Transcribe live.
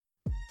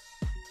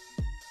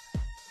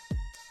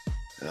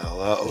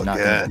Hello Not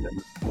again.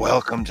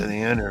 Welcome to the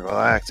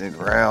Intergalactic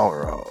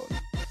Railroad.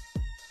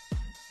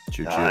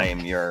 Choo-choo.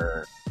 I'm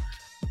your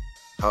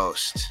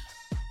host,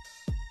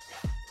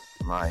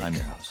 Mike. I'm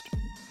your host.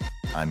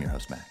 I'm your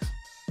host, Max.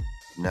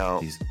 No,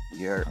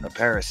 you're a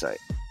parasite.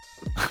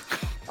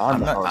 I'm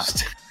the not-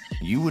 host.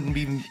 You wouldn't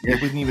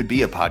even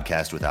be a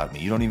podcast without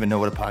me. You don't even know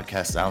what a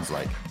podcast sounds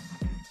like.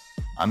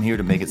 I'm here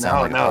to make it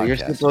sound like a podcast.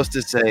 You're supposed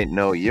to say,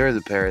 no, you're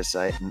the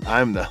parasite and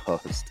I'm the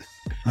host.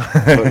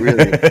 But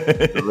really,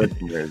 the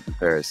listener is the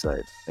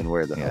parasite and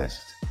we're the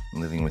host.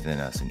 Living within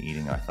us and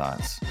eating our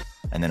thoughts,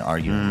 and then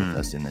arguing with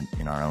us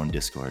in our own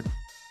Discord.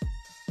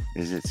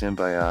 Is it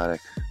symbiotic?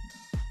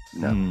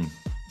 No.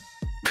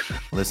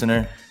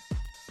 Listener,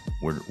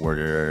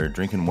 we're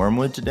drinking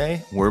wormwood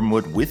today.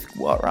 Wormwood with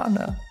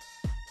guarana.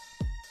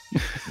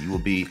 You will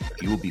be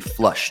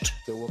flushed,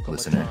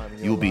 listener.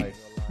 You will be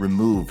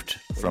removed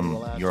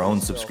from your own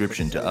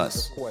subscription to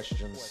us.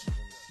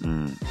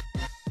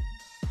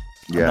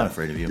 Yeah, I'm not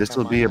afraid of you. This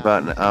will be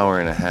about an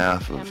hour and a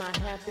half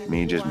of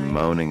me just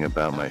moaning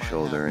about my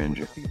shoulder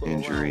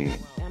injury.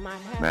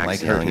 Max Mike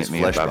hurt yelling his at me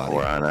flesh about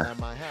body.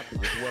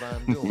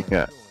 guarana.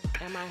 Yeah.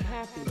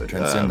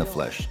 Transcend the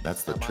flesh.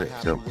 That's the trick.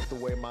 So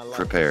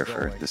prepare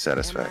for the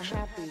satisfaction.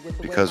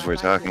 Because we're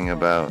talking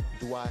about,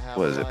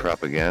 what is it,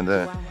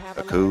 propaganda?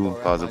 A coup?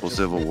 Possible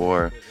civil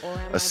war?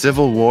 A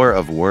civil war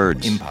of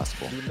words.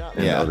 Impossible.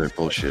 And other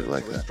bullshit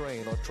like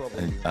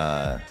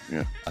that.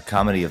 A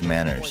comedy of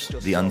manners.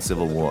 The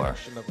uncivil war.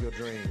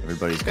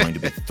 Everybody's going to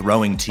be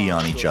throwing tea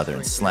on each other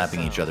and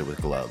slapping each other with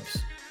gloves.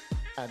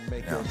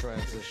 Yeah.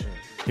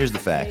 Here's the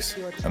facts.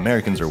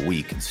 Americans are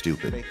weak and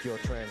stupid.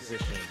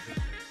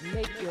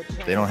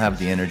 They don't have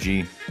the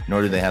energy,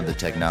 nor do they have the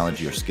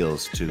technology or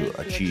skills to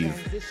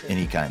achieve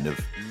any kind of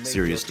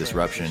serious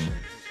disruption.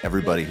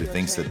 Everybody who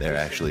thinks that they're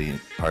actually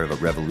part of a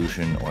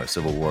revolution or a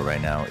civil war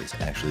right now is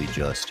actually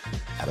just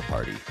at a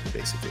party,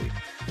 basically.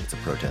 It's a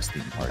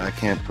protest-themed party. I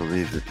can't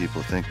believe that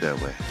people think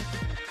that way.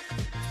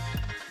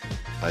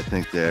 I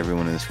think that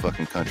everyone in this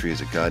fucking country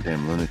is a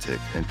goddamn lunatic,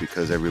 and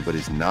because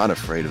everybody's not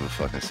afraid of a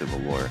fucking civil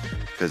war,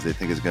 because they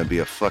think it's gonna be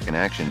a fucking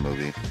action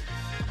movie,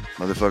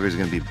 motherfuckers are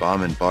gonna be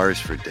bombing bars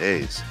for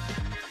days.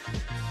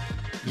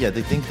 Yeah,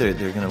 they think they're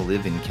going to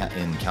live in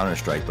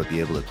Counter-Strike, but be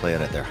able to play it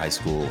at their high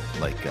school,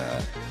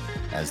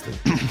 as the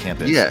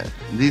campus. Yeah,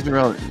 these are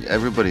all.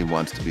 Everybody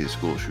wants to be a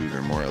school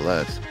shooter, more or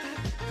less,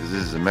 because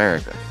this is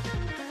America.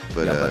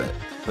 But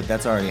but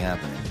that's already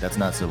happening. That's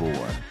not civil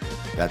war.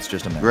 That's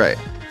just America. Right.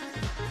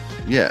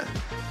 Yeah,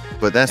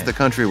 but that's the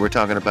country we're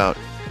talking about.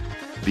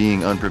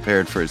 Being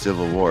unprepared for a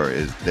civil war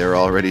is they're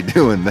already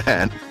doing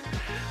that.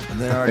 And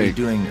they're already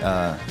doing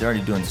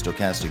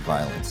stochastic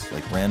violence.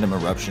 Like random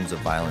eruptions of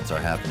violence are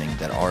happening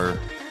that are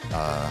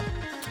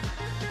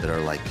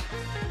like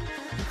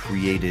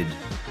created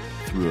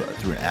through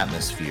an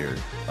atmosphere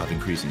of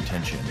increasing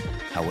tension.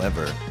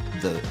 However,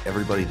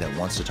 everybody that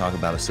wants to talk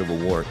about a civil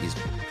war is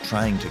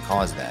trying to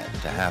cause that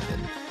to happen.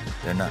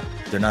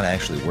 They're not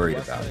actually worried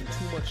about it.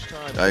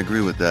 I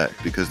agree with that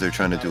because they're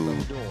trying to do,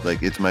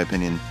 like, it's my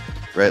opinion,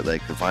 right?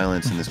 Like the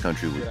violence in this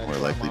country would more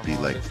likely be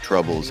like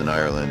Troubles in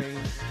Ireland,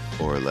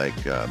 or like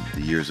the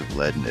Years of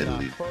Lead in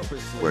Italy,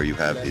 where you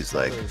have these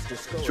like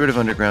sort of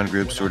underground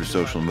groups, sort of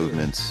social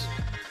movements,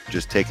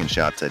 just taking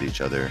shots at each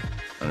other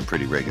on a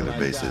pretty regular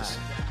basis.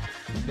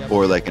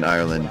 Or like in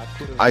Ireland,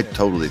 I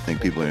totally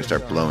think people are gonna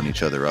start blowing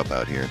each other up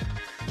out here.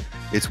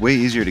 It's way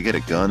easier to get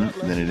a gun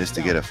than it is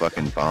to get a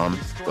fucking bomb,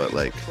 but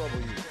like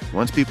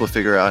once people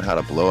figure out how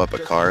to blow up a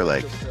car,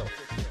 like,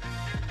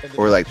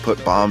 or like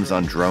put bombs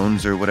on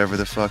drones or whatever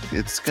the fuck,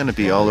 it's gonna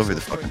be all over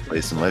the fucking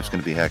place and life's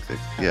gonna be hectic.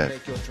 Yeah.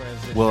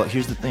 Well,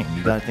 here's the thing.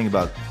 You gotta think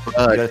about.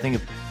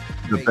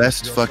 The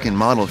best fucking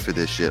model for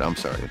this shit, I'm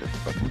sorry to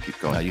fucking keep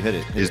going. No, you hit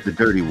it. Is the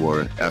Dirty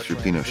War after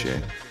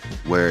Pinochet,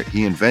 where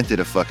he invented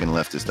a fucking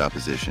leftist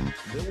opposition.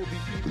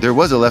 There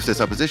was a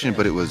leftist opposition,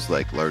 but it was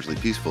like largely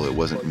peaceful. It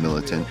wasn't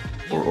militant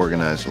or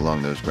organized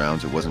along those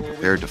grounds. It wasn't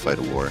prepared to fight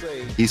a war.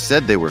 He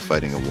said they were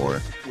fighting a war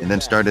and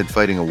then started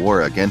fighting a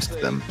war against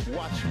them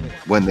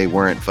when they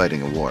weren't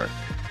fighting a war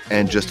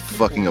and just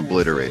fucking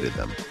obliterated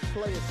them.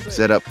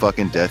 Set up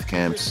fucking death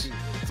camps,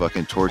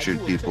 fucking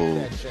tortured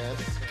people,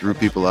 threw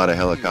people out of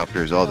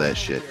helicopters, all that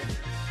shit.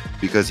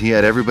 Because he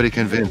had everybody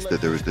convinced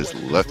that there was this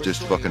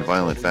leftist fucking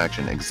violent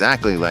faction,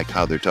 exactly like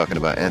how they're talking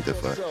about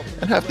Antifa.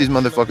 And half these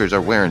motherfuckers are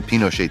wearing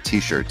Pinochet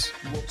t-shirts.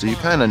 So you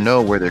kind of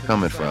know where they're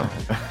coming from.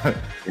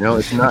 You know,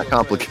 it's not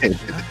complicated.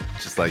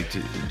 just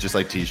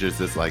like t-shirts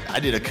that's like, I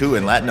did a coup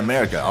in Latin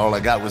America. All I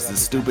got was this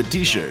stupid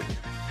t-shirt.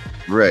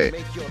 Right.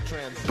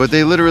 But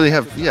they literally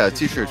have,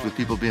 t-shirts with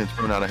people being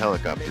thrown out of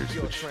helicopters.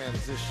 Which,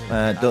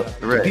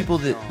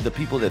 the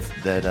people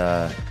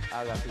that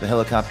the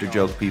helicopter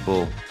joke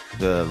people,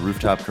 the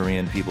rooftop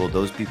Korean people,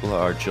 those people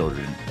are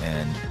children,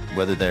 and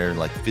whether they're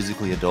like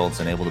physically adults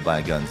and able to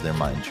buy guns, they're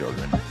mind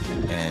children,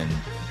 and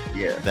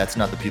that's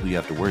not the people you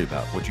have to worry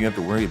about. What you have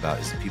to worry about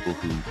is the people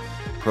who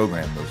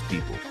program those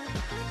people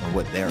and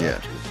what they're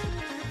up to.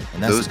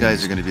 And that's those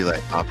guys are going to be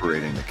like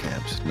operating the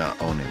camps,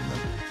 not owning them.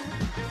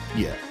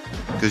 Yeah.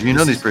 Because you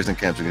know these prison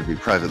camps are going to be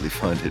privately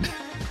funded.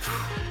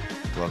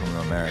 welcome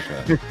to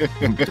America.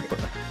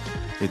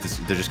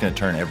 They're just going to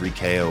turn every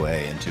KOA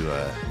into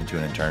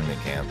an internment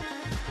camp.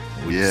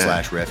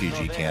 /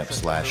 refugee camp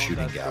 /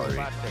 shooting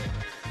gallery.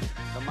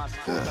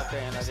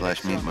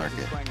 / meat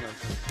market.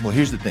 Well,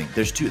 here's the thing.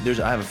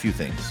 I have a few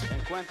things.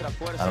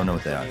 I don't know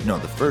what they are. No,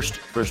 first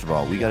of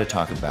all, we got to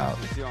talk about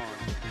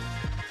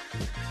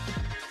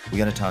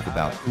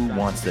who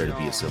wants there to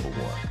be a civil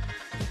war.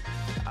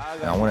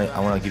 Now, I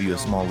want to give you a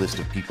small list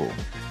of people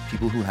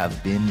who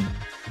have been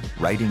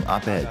writing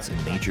op-eds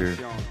in major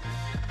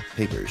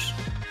papers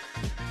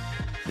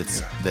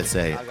that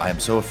say, I am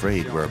so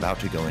afraid we're about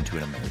to go into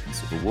an American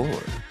Civil War.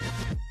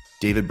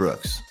 David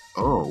Brooks.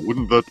 Oh,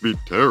 wouldn't that be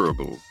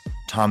terrible?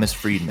 Thomas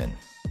Friedman.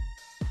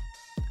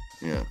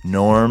 Yeah.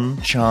 Noam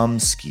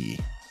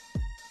Chomsky.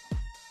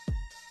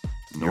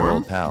 Your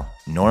old pal.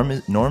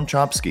 Noam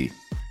Chomsky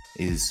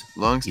is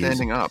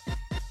long-standing op.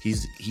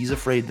 He's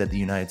afraid that the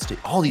United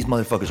States, all these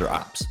motherfuckers are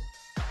ops.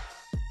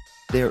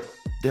 They're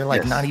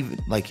like not even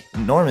like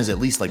Norm is at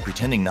least like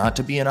pretending not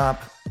to be an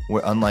op,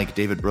 where unlike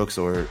David Brooks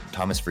or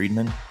Thomas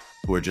Friedman,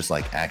 who are just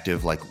like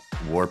active like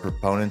war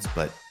proponents,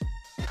 but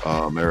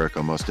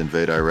America must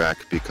invade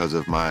Iraq because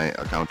of my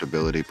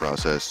accountability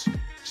process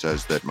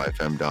says that my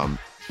femdom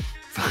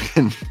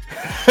fucking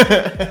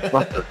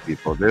fuck those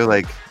people. They're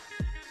like,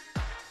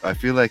 I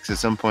feel like at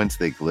some points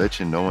they glitch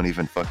and no one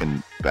even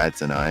fucking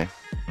bats an eye.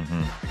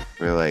 Mm-hmm.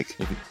 We're like,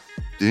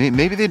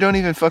 maybe they don't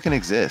even fucking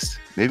exist.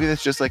 Maybe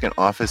that's just like an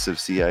office of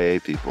CIA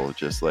people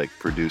just like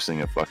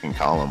producing a fucking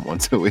column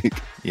once a week.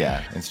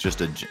 Yeah, it's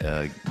just a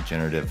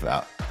generative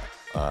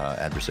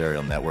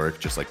adversarial network,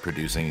 just like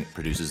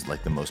produces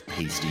like the most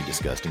pasty,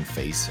 disgusting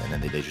face, and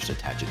then they just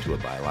attach it to a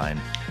byline.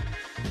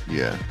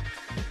 Yeah.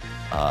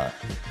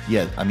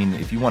 Yeah, I mean,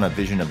 if you want a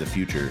vision of the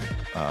future,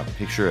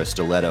 picture a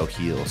stiletto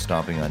heel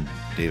stomping on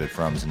David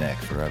Frum's neck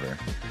forever.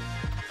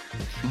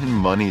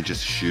 Money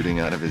just shooting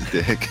out of his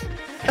dick.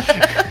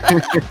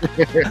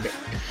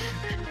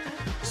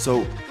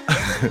 So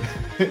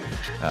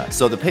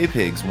the Pay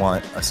Pigs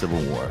want a civil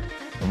war.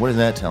 And what does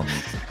that tell me?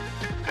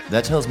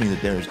 That tells me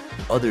that there's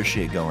other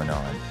shit going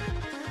on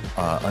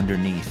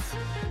underneath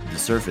the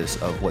surface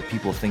of what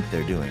people think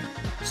they're doing.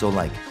 So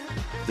like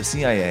the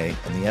CIA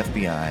and the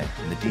FBI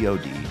and the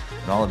DOD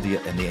and all of the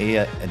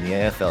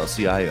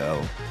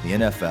AFL-CIO, the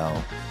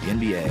NFL, the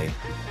NBA,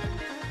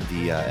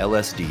 the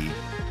LSD,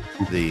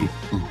 the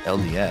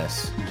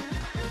LDS,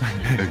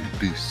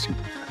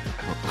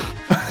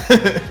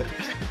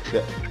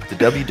 the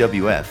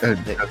WWF,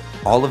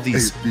 all of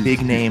these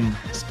big name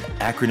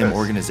acronym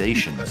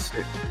organizations.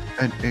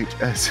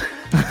 NHS.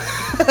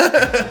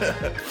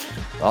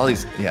 All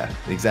these, yeah,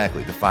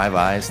 exactly. The 5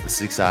 Eyes, the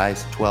 6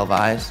 Eyes, 12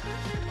 Eyes,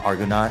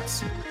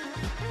 Argonauts.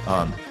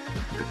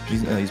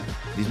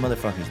 These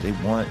motherfuckers, they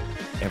want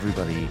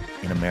everybody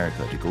in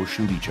America to go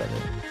shoot each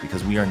other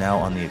because we are now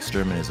on the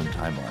exterminism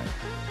timeline.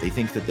 They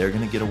think that they're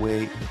going to get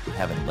away with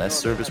having less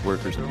service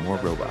workers and more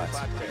robots,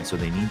 and so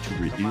they need to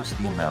reduce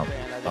the amount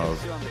of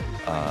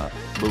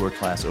lower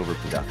class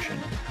overproduction.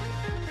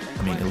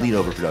 I mean, elite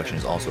overproduction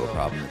is also a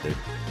problem that they're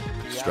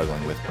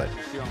struggling with,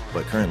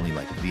 but currently,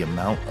 like, the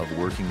amount of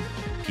working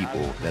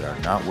people that are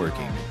not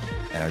working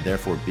and are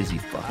therefore busy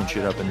fucking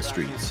shit up in the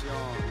streets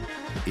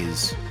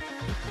is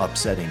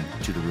upsetting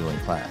to the ruling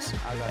class,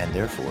 and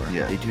therefore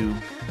they do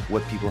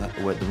what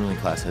the ruling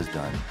class has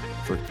done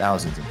for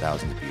thousands and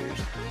thousands of years.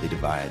 They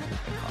divide and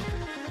conquer.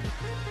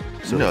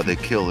 So no, they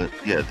kill it.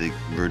 Yeah, they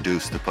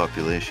reduce the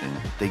population.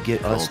 They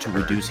get us to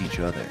reduce each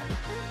other.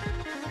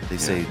 They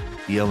say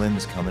BLM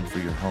is coming for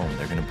your home.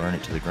 They're going to burn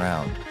it to the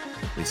ground.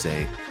 They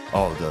say,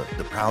 oh,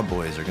 the Proud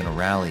Boys are going to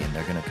rally and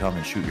they're going to come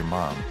and shoot your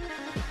mom.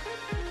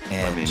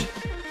 And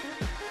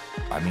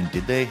I mean,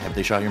 did they? Have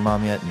they shot your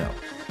mom yet? No.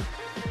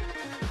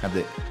 Have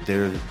they?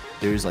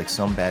 There's like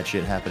some bad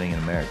shit happening in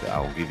America. I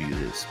will give you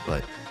this,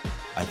 but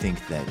I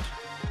think that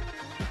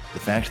the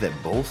fact that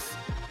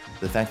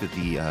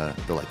the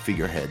like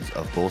figureheads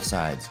of both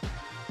sides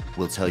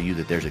will tell you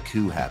that there's a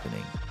coup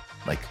happening.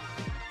 Like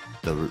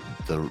the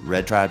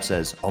red tribe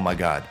says, "Oh my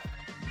God,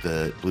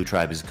 the blue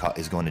tribe is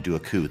going to do a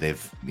coup.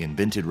 They've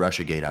invented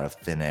Russiagate out of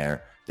thin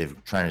air. They're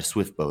trying to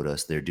swift boat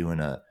us. They're doing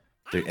and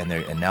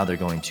now they're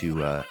going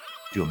to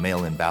do a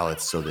mail-in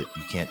ballots so that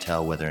you can't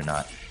tell whether or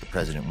not the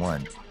president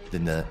won."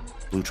 Then the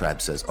blue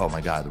tribe says, "Oh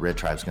my God, the red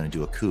tribe's going to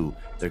do a coup.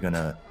 They're going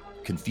to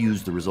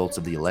confuse the results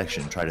of the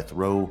election, try to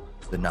throw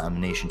the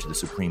nomination to the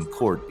Supreme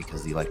Court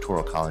because the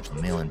Electoral College and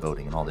the mail-in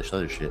voting and all this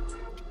other shit."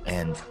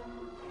 And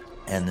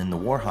then the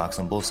war hawks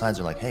on both sides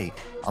are like, "Hey,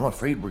 I'm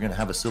afraid we're going to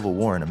have a civil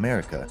war in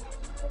America,"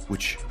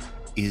 which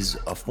is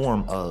a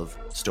form of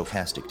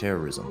stochastic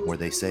terrorism, where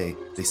they say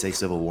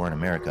civil war in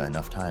America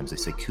enough times, they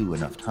say coup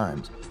enough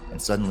times,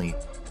 and suddenly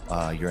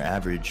your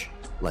average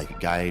like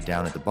guy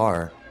down at the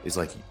bar is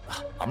like,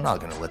 "I'm not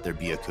going to let there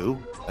be a coup.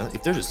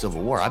 If there's a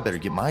civil war, I better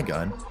get my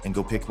gun and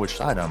go pick which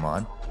side I'm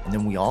on." And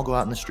then we all go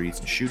out in the streets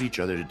and shoot each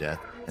other to death.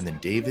 And then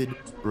David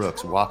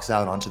Brooks walks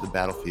out onto the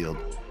battlefield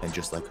and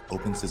just like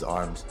opens his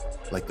arms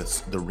like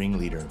the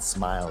ringleader and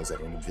smiles at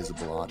an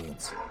invisible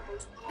audience,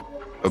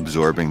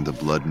 absorbing the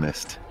blood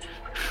mist.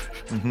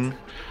 Mm-hmm.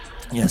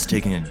 Yes,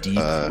 taking a deep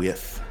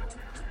whiff.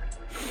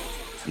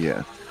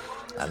 Yeah.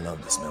 I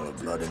love the smell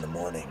of blood in the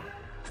morning.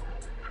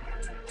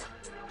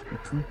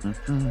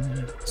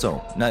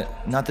 So,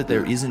 not that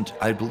there isn't.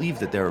 I believe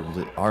that there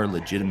are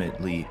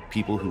legitimately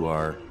people who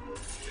are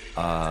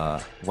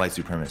white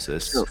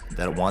supremacists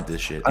that want this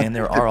shit, and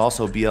there are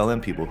also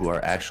BLM people who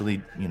are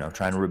actually,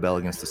 trying to rebel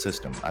against the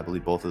system. I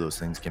believe both of those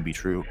things can be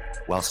true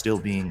while still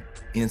being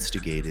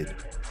instigated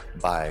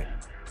by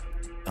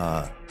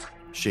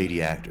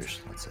shady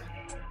actors, let's say.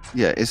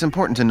 Yeah, it's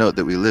important to note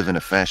that we live in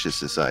a fascist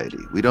society.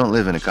 We don't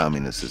live in a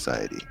communist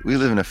society. We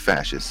live in a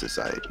fascist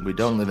society. We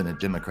don't live in a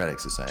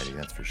democratic society,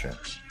 that's for sure.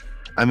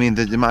 I mean,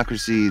 the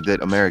democracy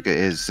that America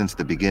is since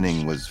the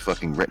beginning was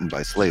fucking written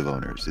by slave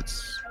owners.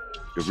 It's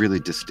a really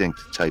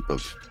distinct type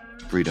of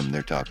freedom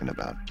they're talking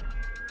about.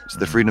 It's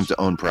the freedom to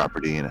own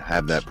property and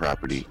have that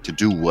property, to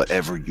do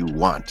whatever you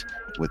want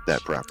with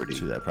that property.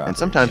 And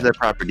sometimes that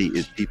property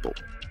is people.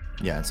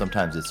 Yeah, and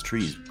sometimes it's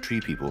tree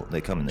people.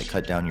 They come and they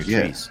cut down your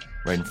trees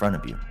right in front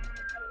of you.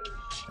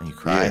 And you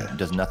cry, it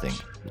does nothing.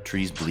 The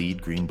trees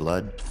bleed green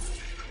blood.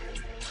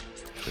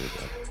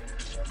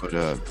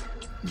 But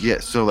yeah,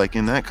 so like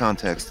in that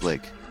context,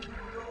 like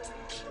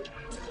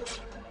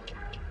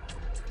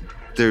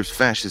there's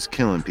fascists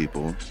killing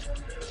people,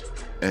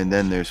 and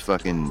then there's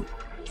fucking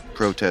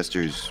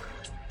protesters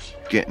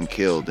getting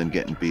killed and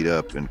getting beat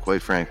up, and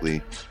quite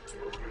frankly,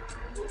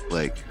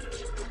 like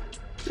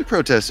the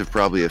protests have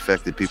probably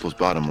affected people's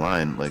bottom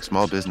line. Like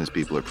small business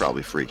people are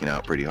probably freaking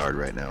out pretty hard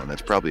right now, and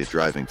that's probably a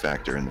driving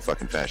factor in the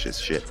fucking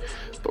fascist shit.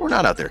 But we're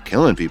not out there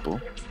killing people.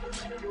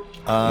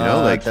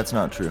 Like that's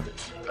not true.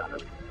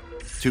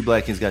 2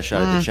 black kids got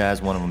shot at the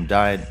Chaz. One of them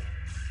died.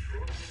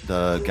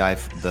 The guy,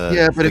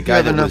 but if you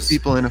have enough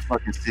people in a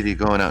fucking city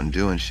going out and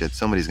doing shit,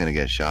 somebody's gonna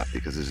get shot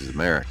because this is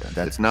America.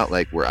 It's not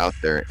like we're out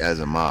there as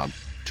a mob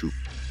to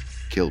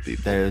kill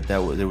people.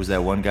 There was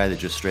that one guy that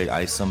just straight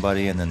iced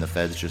somebody, and then the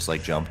feds just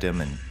like jumped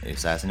him and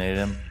assassinated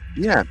him.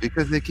 Yeah,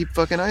 because they keep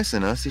fucking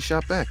icing us. He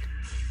shot back.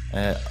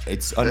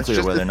 It's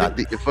unclear whether or not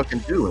that you fucking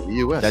do in the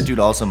U.S. That dude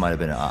also might have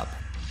been an op,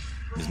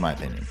 is my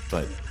opinion.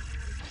 But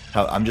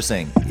I'm just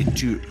saying,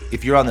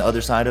 if you're on the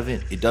other side of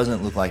it, it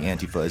doesn't look like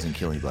Antifa isn't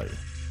killing anybody.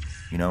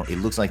 It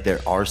looks like there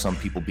are some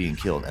people being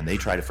killed, and they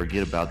try to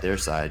forget about their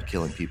side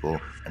killing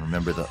people and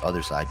remember the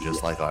other side,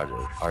 just like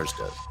ours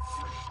does.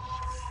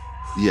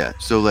 Yeah,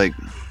 so like,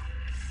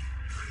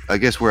 I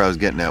guess where I was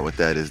getting at with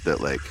that is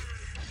that like,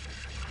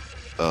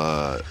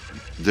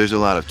 there's a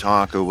lot of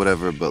talk or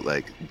whatever, but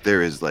like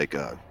there is like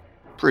a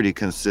pretty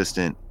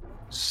consistent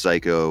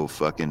psycho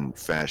fucking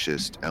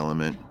fascist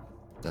element.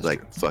 That's like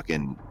true.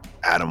 Fucking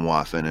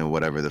Atomwaffen and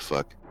whatever the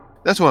fuck.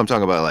 That's what I'm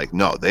talking about. Like,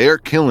 no, they are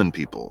killing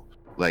people.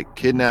 Like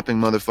kidnapping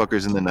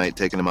motherfuckers in the night,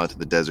 taking them out to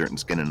the desert and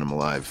skinning them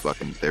alive.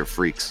 Fucking, they're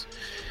freaks.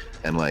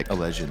 And like,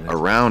 allegedly,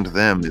 around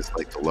them is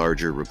like the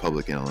larger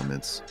Republican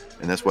elements.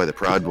 And that's why the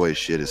Proud Boys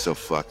shit is so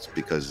fucked,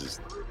 because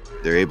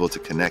they're able to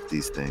connect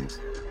these things.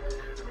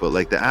 But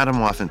like the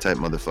Atomwaffen type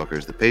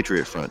motherfuckers, the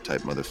Patriot Front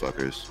type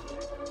motherfuckers,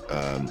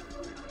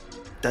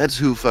 that's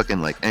who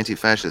fucking like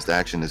anti-fascist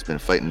action has been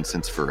fighting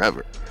since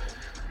forever.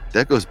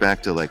 That goes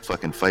back to like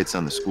fucking fights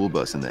on the school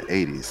bus in the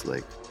 80s.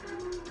 Like,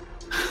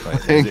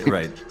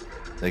 right.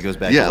 That goes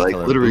back to like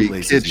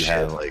literally kid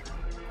shit. Like,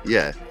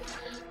 yeah.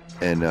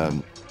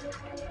 And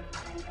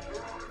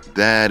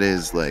that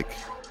is like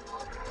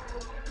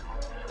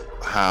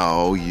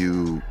how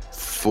you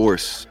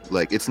force,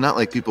 like, it's not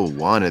like people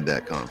wanted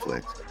that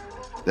conflict.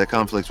 That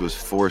conflict was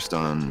forced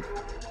on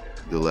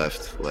the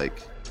left,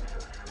 like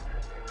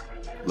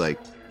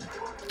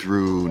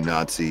through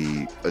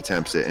Nazi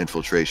attempts at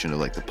infiltration of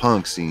like the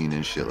punk scene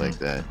and shit like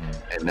that.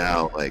 And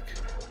now like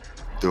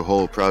the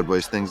whole Proud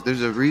Boys things,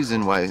 there's a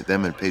reason why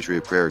them and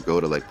Patriot Prayer go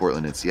to like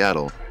Portland and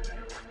Seattle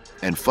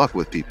and fuck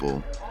with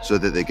people so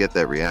that they get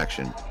that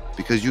reaction,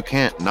 because you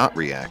can't not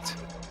react,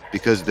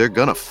 because they're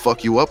gonna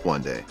fuck you up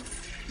one day.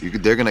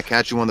 They're gonna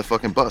catch you on the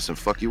fucking bus and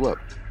fuck you up.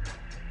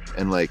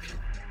 And like,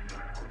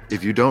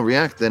 if you don't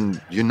react,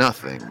 then you're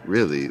nothing,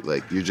 really.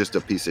 Like, you're just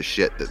a piece of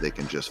shit that they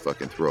can just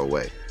fucking throw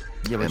away.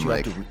 Yeah,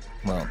 but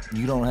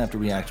you don't have to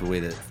react the way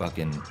that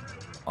fucking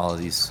all of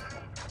these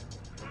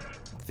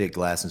thick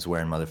glasses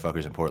wearing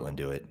motherfuckers in Portland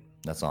do it.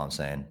 That's all I'm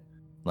saying.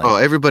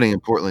 Like, everybody in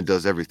Portland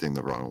does everything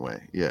the wrong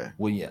way. Yeah.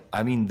 Well, yeah.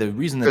 I mean, the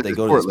reason that they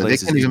go to these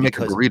places, they can't even make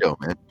a burrito,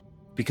 man.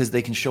 Because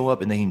they can show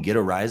up and they can get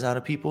a rise out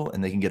of people,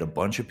 and they can get a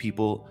bunch of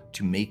people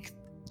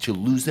to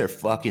lose their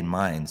fucking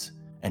minds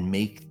and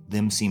make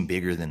them seem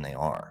bigger than they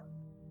are.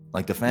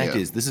 Like, the fact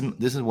is, this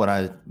is what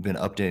I've been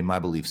updating my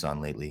beliefs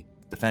on lately.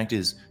 The fact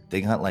is, they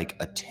got like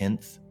a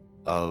 10th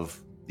of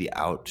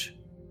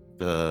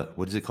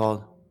what is it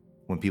called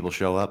when people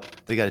show up?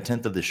 They got a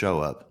 10th of the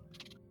show up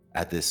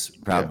at this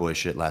Proud Boy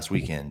shit last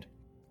weekend.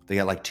 They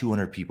got like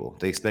 200 people.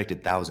 They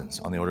expected thousands,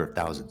 on the order of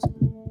thousands.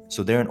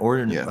 So they're an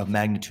order of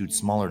magnitude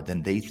smaller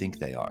than they think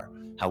they are.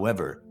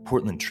 However,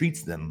 Portland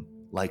treats them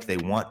like they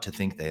want to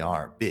think they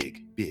are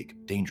big,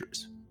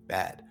 dangerous,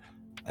 bad.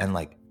 And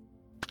like,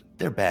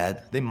 they're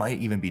bad. They might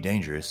even be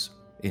dangerous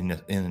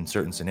in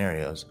certain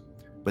scenarios,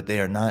 but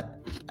they are not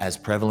as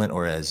prevalent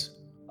or as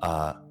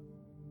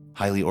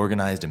highly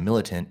organized and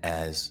militant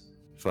as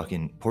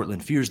fucking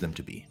Portland fears them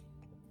to be.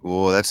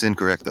 Well, that's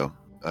incorrect though.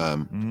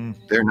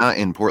 They're not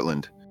in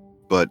Portland,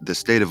 but the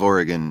state of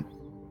Oregon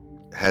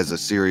has a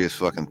serious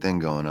fucking thing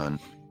going on.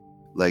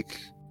 Like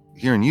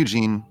here in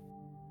Eugene,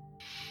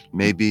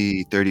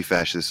 maybe 30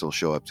 fascists will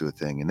show up to a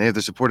thing, and they have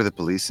the support of the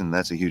police, and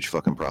that's a huge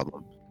fucking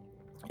problem.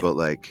 But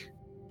like,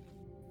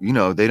 you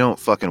know, they don't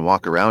fucking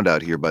walk around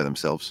out here by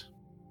themselves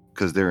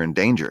because they're in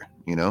danger,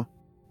 you know?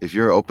 If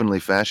you're openly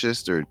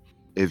fascist, or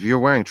if you're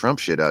wearing Trump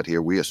shit out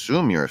here, we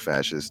assume you're a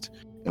fascist,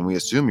 and we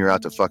assume you're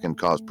out to fucking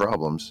cause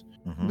problems.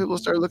 People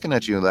start looking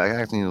at you like,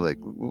 acting like,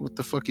 what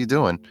the fuck you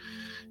doing?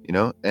 You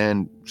know?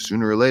 And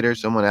sooner or later,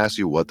 someone asks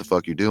you what the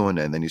fuck you're doing,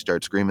 and then you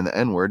start screaming the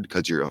N-word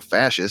because you're a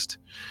fascist.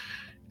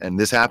 And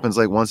this happens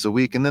like once a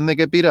week, and then they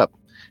get beat up.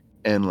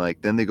 And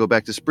like, then they go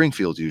back to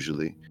Springfield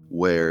usually,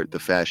 where the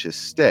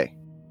fascists stay.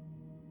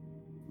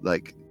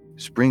 Like,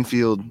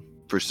 Springfield,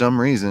 for some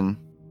reason,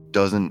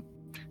 doesn't,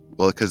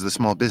 well, because of the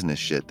small business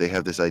shit. They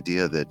have this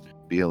idea that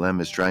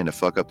BLM is trying to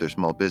fuck up their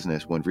small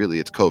business when really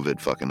it's COVID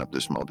fucking up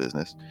their small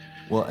business.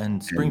 Well,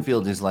 and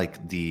Springfield is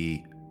like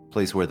the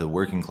place where the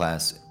working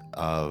class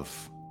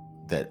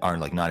that are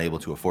like not able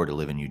to afford to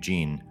live in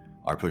Eugene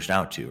are pushed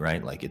out to,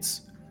 right? Like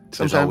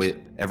there's always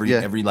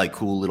every like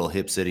cool little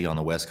hip city on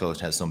the West Coast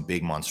has some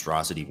big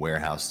monstrosity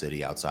warehouse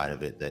city outside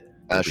of it that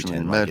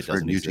Ashland,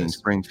 Medford, Eugene,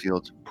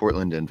 Springfield,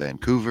 Portland, and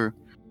Vancouver.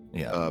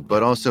 Yeah.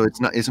 But also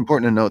it's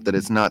important to note that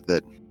it's not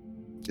that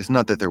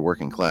they're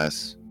working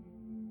class.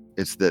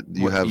 It's that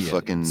you have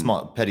fucking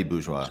small petty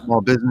bourgeois, small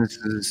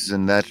businesses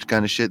and that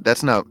kind of shit.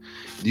 That's not,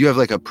 you have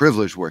like a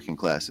privileged working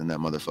class in that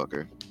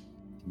motherfucker.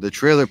 The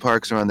trailer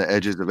parks are on the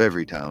edges of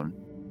every town,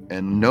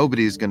 and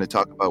nobody's going to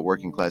talk about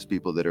working class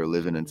people that are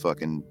living in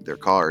fucking their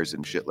cars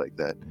and shit like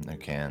that. In their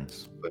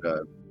cans.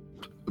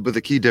 But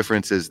the key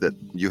difference is that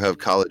you have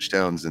college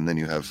towns and then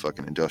you have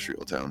fucking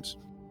industrial towns.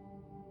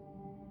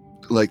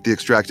 Like the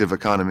extractive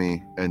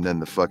economy and then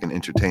the fucking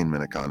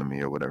entertainment economy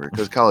or whatever.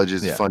 Because college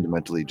is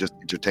fundamentally just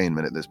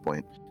entertainment at this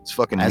point. It's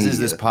fucking As media. is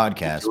this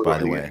podcast, by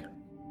the way.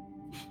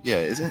 Yeah,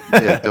 is it?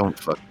 Yeah, don't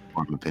fucking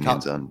form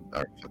opinions on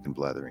our fucking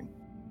blathering.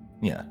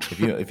 Yeah,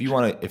 if you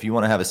want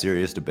to have a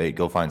serious debate,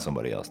 go find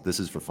somebody else. This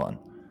is for fun.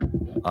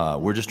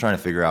 We're just trying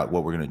to figure out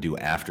what we're gonna do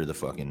after the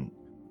fucking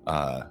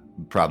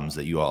problems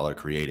that you all are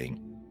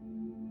creating.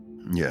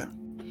 Yeah.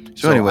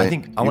 So anyway, I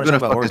think I want to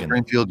talk about Oregon.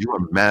 Springfield, you are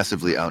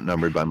massively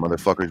outnumbered by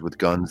motherfuckers with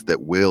guns that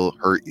will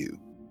hurt you.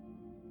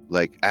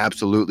 Like,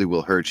 absolutely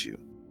will hurt you.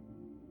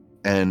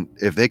 And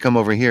if they come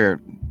over here,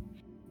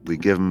 we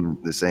give them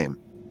the same.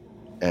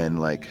 And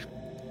like,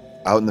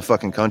 out in the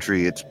fucking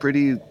country, it's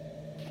pretty,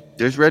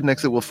 there's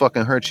rednecks that will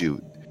fucking hurt you.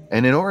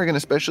 And in Oregon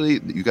especially,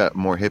 you got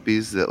more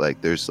hippies that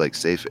like, there's like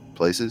safe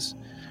places,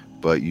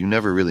 but you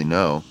never really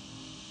know.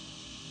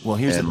 Well,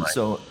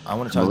 so I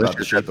want to talk about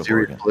the shape of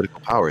Oregon.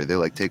 Political power. They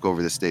like take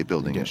over the state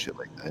building and shit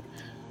like that.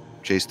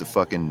 Chase the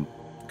fucking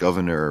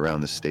governor around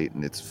the state,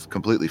 and it's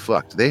completely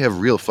fucked. They have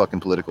real fucking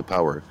political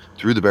power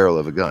through the barrel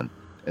of a gun,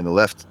 and the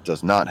left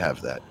does not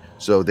have that.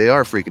 So they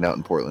are freaking out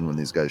in Portland when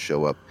these guys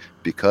show up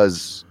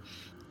because,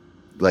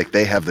 like,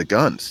 they have the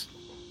guns,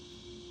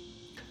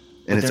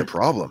 and it's a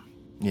problem.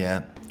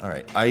 Yeah. All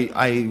right.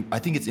 I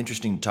think it's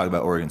interesting to talk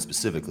about Oregon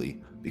specifically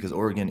because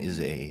Oregon is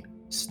a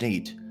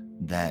state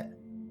that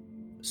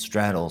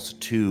straddles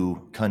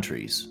two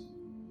countries.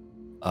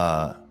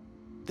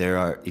 There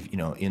are, if you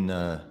know, in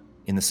the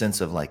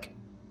sense of like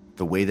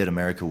the way that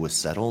America was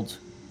settled,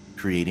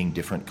 creating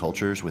different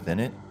cultures within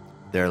it.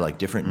 There are like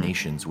different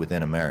nations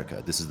within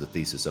America. This is the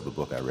thesis of a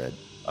book I read.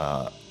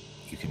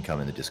 You can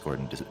come in the Discord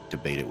and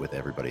debate it with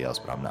everybody else,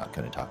 but I'm not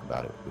going to talk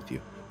about it with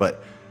you.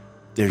 But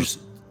there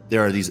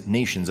are these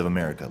nations of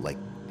America, like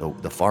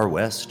the far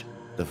west,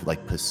 the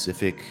like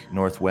Pacific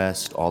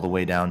Northwest, all the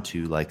way down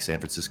to like San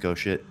Francisco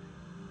shit.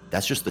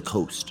 That's just the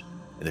coast.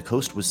 And the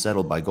coast was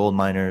settled by gold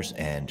miners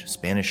and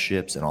Spanish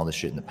ships and all this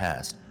shit in the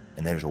past.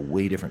 And there's a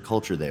way different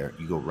culture there.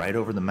 You go right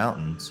over the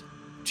mountains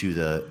to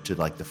the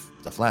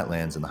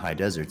flatlands and the high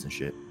deserts and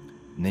shit.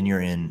 And then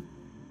you're in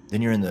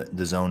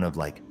the zone of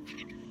like,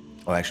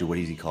 oh, actually, what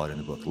does he call it in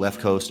the book?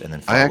 Left coast and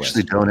then far I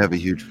actually west. don't have a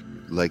huge,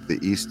 like the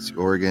East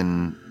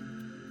Oregon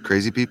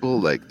crazy people,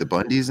 like the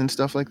Bundys and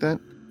stuff like that.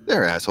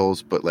 They're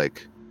assholes, but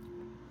like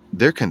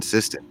they're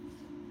consistent.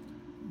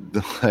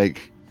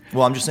 Like,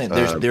 well, I'm just saying,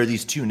 there are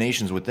these two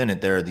nations within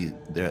it.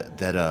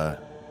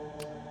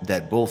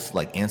 That both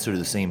like answer to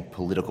the same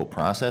political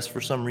process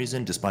for some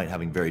reason, despite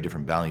having very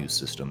different value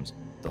systems.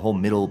 The whole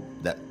middle,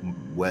 that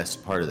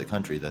west part of the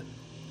country, the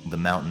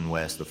mountain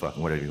west, the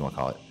fucking whatever you want to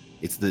call it,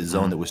 it's the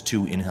zone that was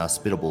too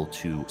inhospitable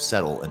to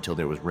settle until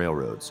there was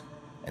railroads,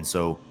 and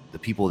so the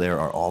people there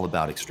are all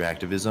about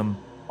extractivism,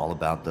 all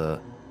about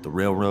the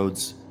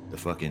railroads, the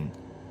fucking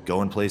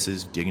going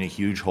places, digging a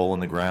huge hole in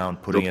the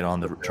ground, putting it on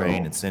the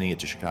train, and sending it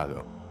to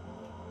Chicago.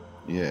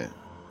 Yeah,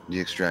 the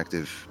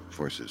extractive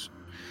forces.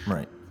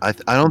 Right. I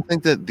don't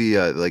think that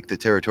the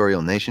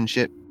territorial nation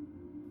shit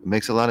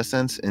makes a lot of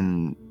sense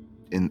in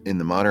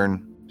the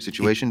modern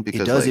situation.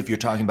 Because it does if you're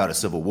talking about a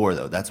civil war,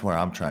 though. That's where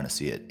I'm trying to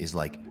see it. Is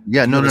like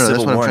no. That's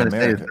what I'm trying to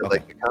say. Is that,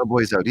 like the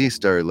cowboys out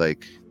east are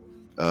like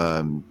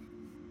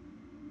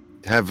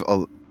have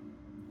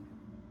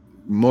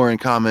more in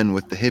common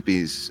with the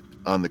hippies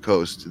on the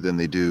coast than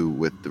they do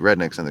with the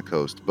rednecks on the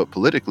coast. But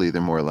politically,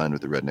 they're more aligned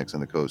with the rednecks on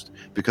the coast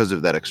because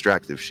of that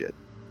extractive shit.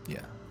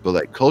 Yeah. But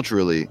like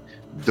culturally,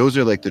 those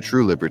are like the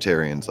true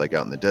libertarians, like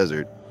out in the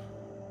desert.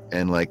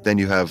 And like then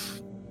you have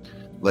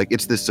like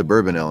it's this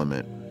suburban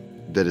element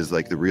that is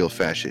like the real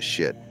fascist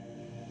shit.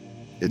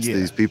 It's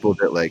these people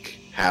that like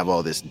have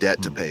all this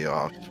debt to pay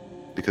off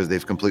because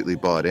they've completely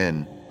bought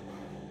in,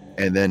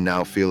 and then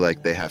now feel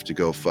like they have to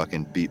go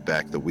fucking beat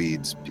back the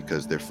weeds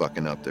because they're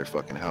fucking up their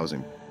fucking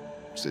housing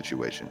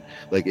situation.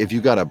 Like if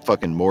you got a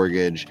fucking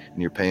mortgage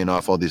and you're paying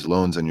off all these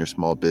loans on your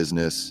small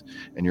business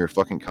and you're a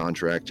fucking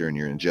contractor and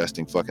you're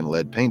ingesting fucking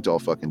lead paint all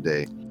fucking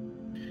day,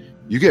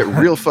 you get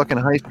real fucking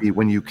hypey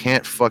when you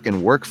can't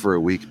fucking work for a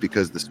week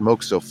because the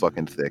smoke's so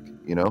fucking thick,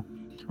 you know?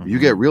 You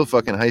get real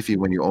fucking hyphy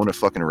when you own a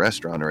fucking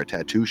restaurant or a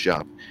tattoo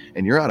shop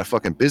and you're out of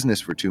fucking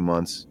business for 2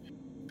 months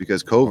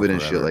because COVID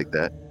and shit like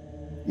that.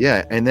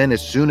 Yeah, and then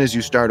as soon as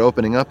you start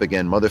opening up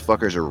again,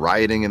 motherfuckers are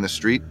rioting in the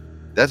street.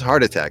 That's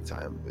heart attack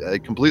time. I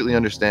completely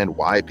understand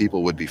why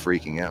people would be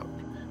freaking out.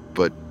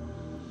 But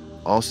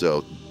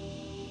also,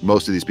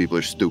 most of these people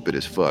are stupid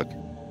as fuck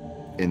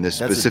in this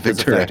specific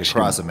direction.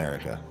 Across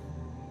America.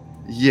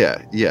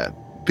 Yeah.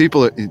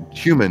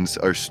 Humans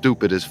are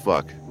stupid as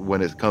fuck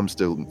when it comes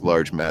to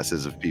large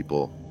masses of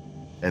people,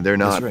 and they're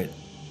not. That's right.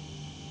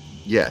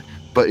 Yeah,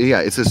 but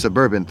yeah, it's a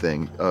suburban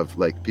thing of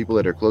like people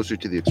that are closer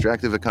to the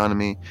extractive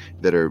economy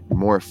that are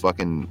more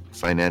fucking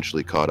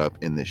financially caught up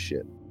in this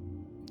shit.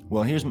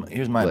 Well, here's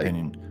my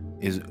opinion: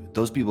 is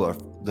those people are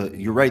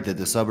you're right that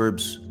the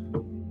suburbs,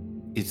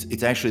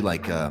 it's actually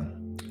like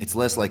it's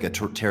less like a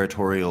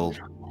territorial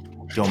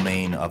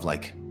domain of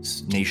like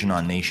nation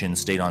on nation,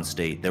 state on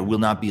state. There will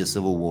not be a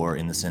civil war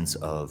in the sense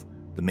of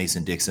the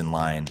Mason-Dixon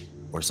line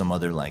or some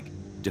other like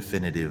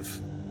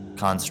definitive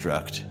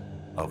construct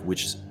of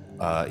which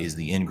is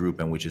the in group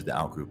and which is the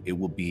out group. It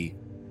will be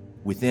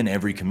within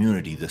every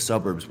community. The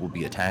suburbs will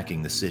be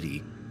attacking the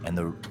city, and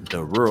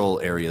the rural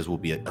areas will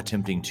be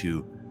attempting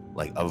to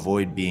like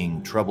avoid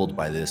being troubled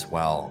by this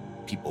while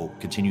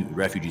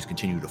refugees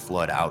continue to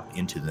flood out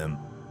into them.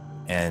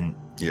 And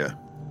yeah,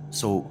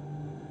 so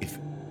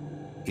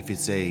if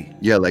it's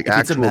like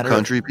actual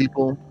country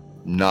people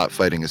not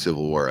fighting a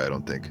civil war, I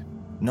don't think.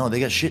 No, they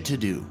got shit to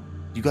do.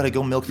 You got to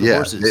go milk the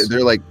horses.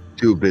 They're like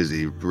too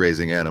busy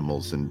raising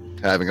animals and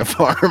having a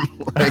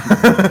farm.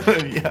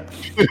 Yeah,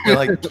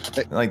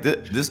 like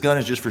this gun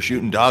is just for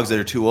shooting dogs that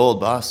are too old,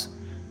 boss.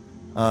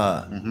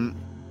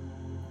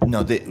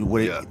 No, the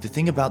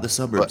thing about the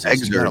suburbs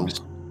is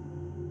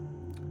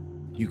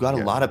you got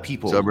a lot of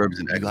people. Suburbs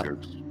and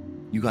exurbs.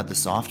 You got the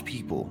soft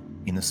people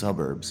in the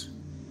suburbs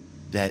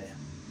that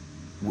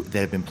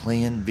have been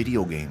playing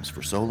video games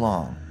for so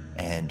long,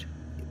 and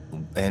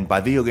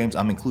by video games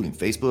I'm including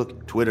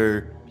Facebook,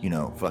 Twitter,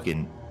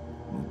 fucking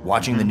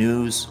watching the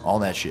news, all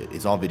that shit.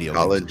 It's all video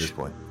games at this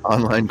point.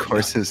 Online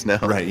courses now.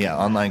 Right, yeah,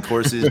 online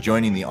courses,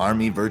 joining the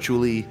army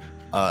virtually.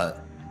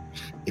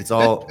 It's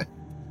all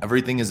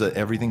everything's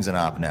an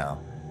op now,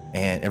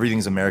 and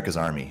everything's America's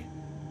army.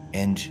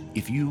 And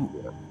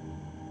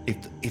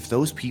if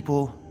those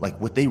people, like,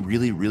 what they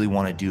really, really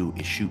want to do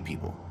is shoot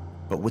people,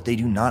 but what they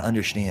do not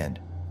understand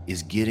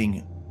is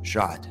getting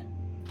shot.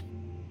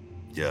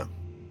 Yeah.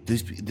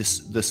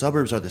 The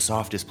suburbs are the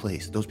softest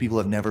place. Those people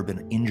have never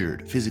been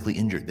physically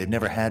injured. They've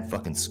never had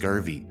fucking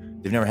scurvy.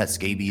 They've never had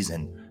scabies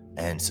and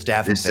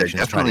staph infections. They've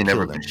definitely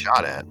never been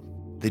shot at.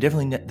 They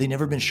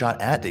never been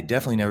shot at. They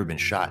definitely never been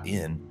shot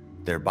in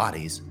their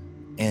bodies.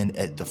 And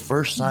at the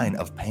first sign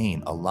of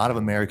pain, a lot of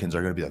Americans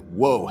are going to be like,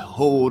 "Whoa,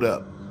 hold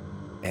up!"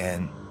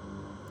 And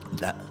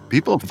that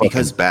people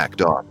fucking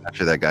backed off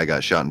after that guy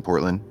got shot in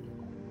Portland.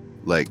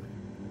 Like,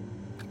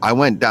 I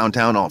went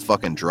downtown all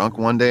fucking drunk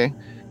one day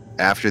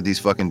after these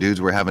fucking dudes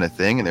were having a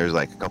thing, and there's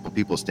like a couple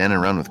people standing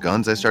around with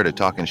guns. I started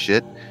talking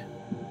shit.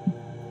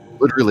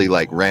 Literally,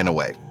 like, ran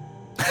away.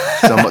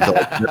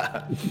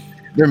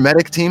 Their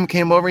medic team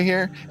came over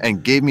here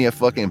and gave me a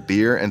fucking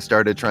beer and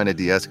started trying to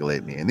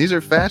de-escalate me. And these are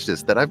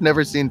fascists that I've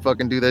never seen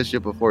fucking do that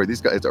shit before.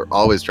 These guys are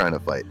always trying to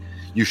fight.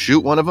 You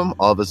shoot one of them,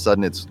 all of a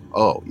sudden it's,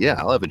 oh yeah,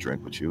 I'll have a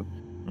drink with you.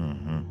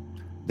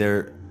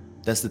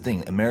 That's the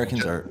thing.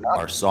 Americans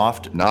are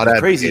soft, not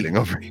advocating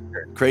over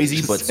here.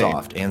 Crazy, but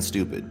soft and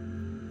stupid.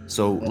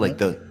 So like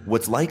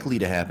what's likely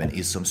to happen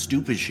is some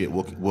stupid shit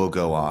will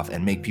go off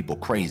and make people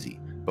crazy.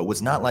 But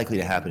what's not likely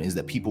to happen is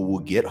that people will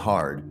get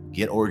hard,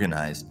 get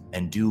organized,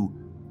 and do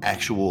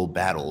actual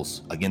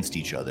battles against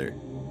each other.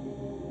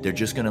 They're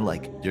just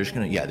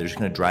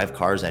gonna drive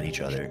cars at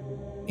each other.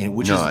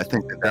 I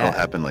think that'll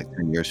happen like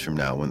 10 years from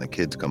now when the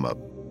kids come up.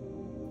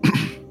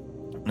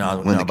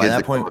 No, by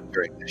that point,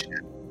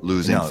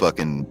 losing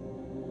fucking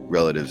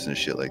relatives and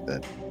shit like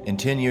that. In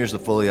 10 years, the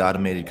fully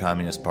automated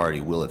Communist Party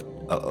will have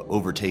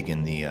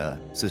overtaken the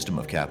system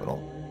of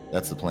capital.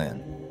 That's the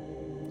plan.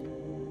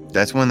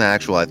 That's when the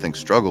actual, I think,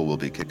 struggle will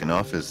be kicking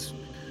off, is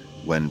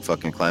when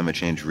fucking climate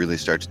change really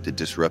starts to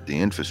disrupt the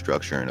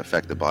infrastructure and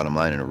affect the bottom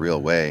line in a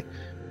real way.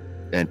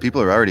 And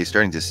people are already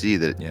starting to see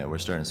that. Yeah, we're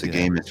starting to see the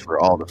game is for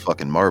all the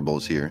fucking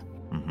marbles here.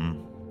 Mm-hmm.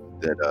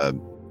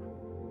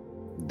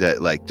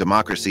 That like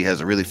democracy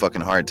has a really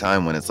fucking hard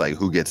time when it's like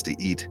who gets to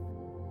eat.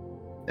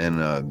 And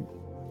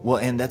well,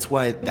 and that's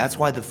why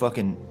the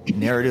fucking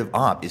narrative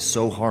op is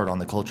so hard on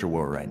the culture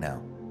war right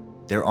now.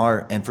 There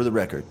are, and for the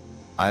record,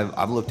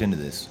 I've looked into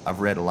this. I've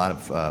read a lot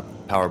of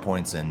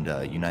PowerPoints and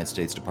United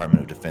States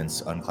Department of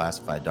Defense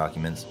unclassified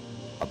documents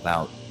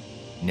about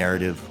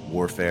narrative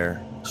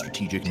warfare,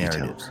 strategic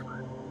narratives.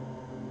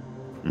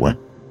 What?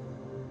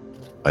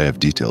 I have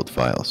detailed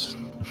files.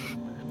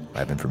 I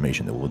have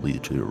information that will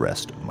lead to the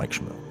arrest of Mike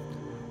Schmidt.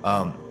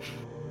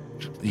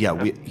 Yeah,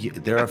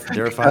 there are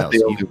files.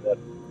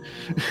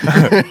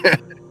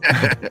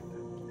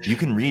 You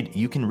can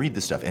read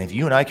this stuff, and if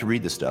you and I can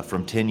read this stuff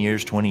from 10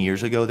 years, 20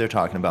 years ago, they're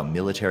talking about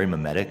military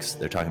memetics.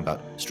 They're talking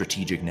about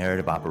strategic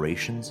narrative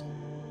operations,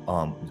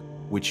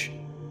 which,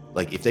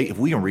 like, if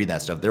we can read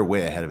that stuff, they're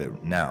way ahead of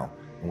it now.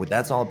 And what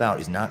that's all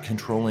about is not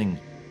controlling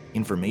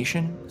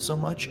information so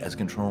much as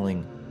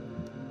controlling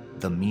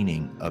the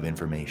meaning of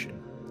information.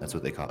 That's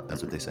what they call it.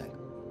 That's what they say.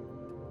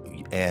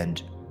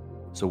 And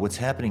so what's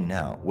happening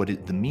now?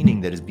 The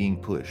meaning that is being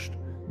pushed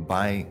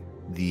by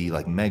the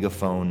like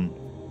megaphone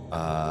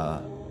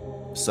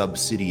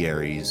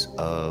subsidiaries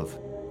of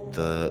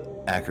the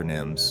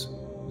acronyms,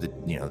 the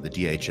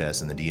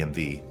DHS and the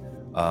DMV.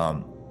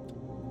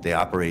 They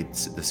operate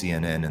the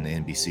CNN and the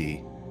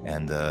NBC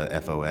and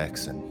the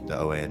FOX and the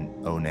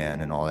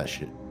ONAN and all that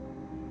shit.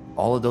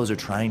 All of those are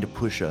trying to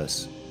push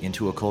us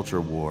into a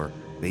culture war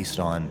based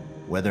on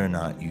whether or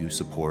not you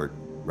support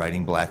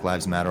writing Black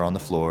Lives Matter on the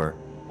floor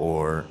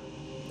or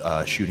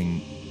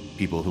shooting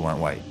people who aren't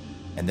white.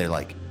 And they're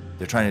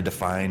trying to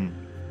define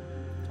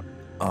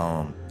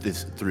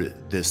this through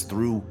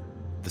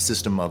the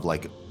system of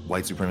like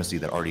white supremacy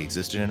that already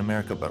existed in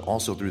America, but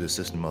also through the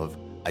system of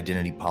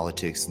identity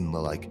politics and the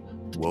like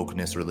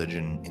wokeness,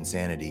 religion,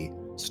 insanity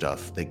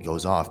stuff that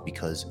goes off,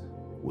 because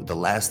the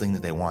last thing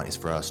that they want is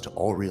for us to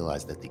all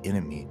realize that the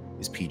enemy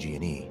is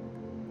PG&E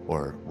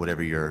or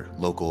whatever your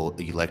local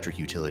electric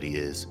utility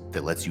is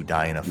that lets you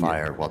die in a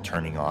fire while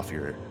turning off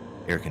your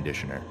air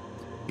conditioner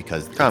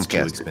because it's too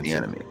expensive. Is the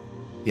enemy.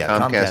 Yeah,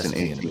 Comcast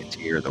and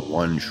AT&T are the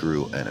one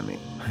true enemy.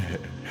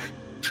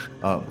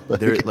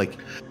 They're like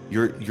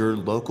your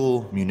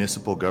local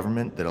municipal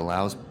government that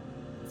allows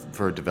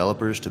for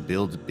developers to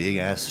build big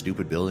ass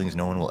stupid buildings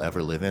no one will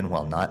ever live in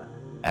while not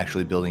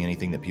actually building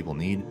anything that people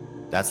need.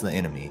 That's the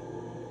enemy.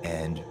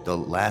 And the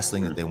last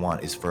thing that they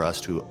want is for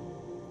us to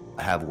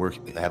have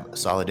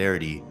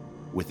solidarity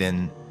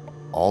within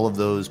all of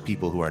those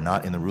people who are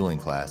not in the ruling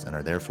class and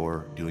are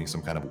therefore doing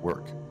some kind of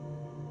work.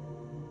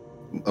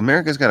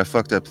 America's got a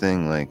fucked up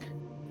thing, like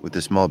with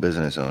the small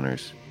business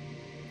owners,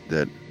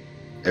 that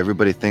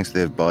everybody thinks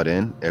they've bought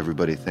in.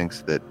 Everybody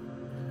thinks that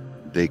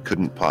they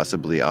couldn't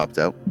possibly opt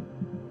out.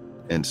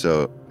 And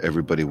so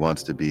everybody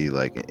wants to be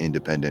like an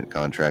independent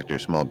contractor,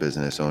 small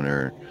business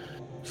owner,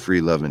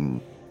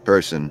 free-loving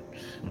person.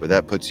 But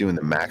that puts you in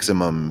the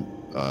maximum,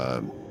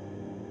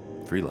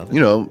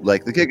 free-loving?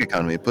 Like the gig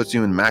economy. It puts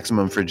you in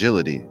maximum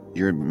fragility,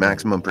 your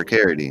maximum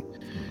precarity.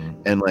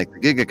 And like the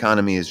gig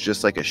economy is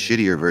just like a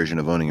shittier version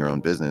of owning your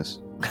own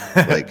business.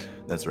 Like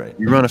that's right.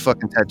 You run a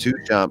fucking tattoo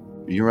shop,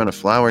 you run a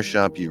flower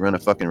shop, you run a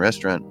fucking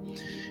restaurant.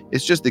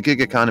 It's just the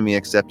gig economy,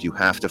 except you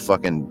have to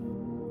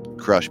fucking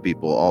crush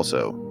people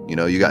also.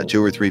 You got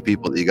 2 or 3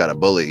 people that you got to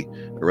bully,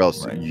 or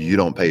else you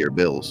don't pay your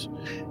bills.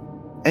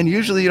 And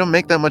usually you don't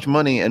make that much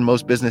money, and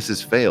most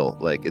businesses fail.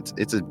 Like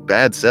it's a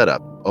bad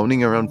setup.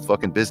 Owning your own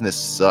fucking business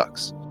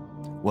sucks.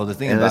 Well, the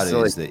thing about it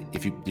is that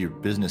if your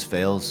business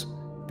fails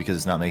because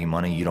it's not making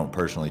money, you don't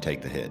personally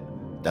take the hit.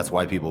 That's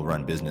why people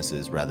run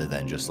businesses rather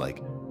than just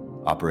like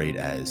operate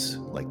as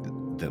like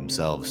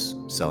themselves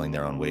selling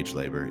their own wage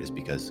labor, is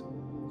because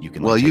you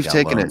can. Well, you've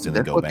taken it.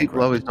 That's what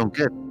people always don't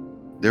get.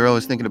 They're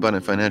always thinking about it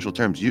in financial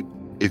terms.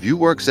 If you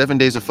work 7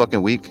 days a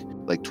fucking week,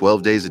 like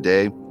 12 days a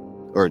day,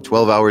 or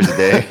 12 hours a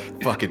day.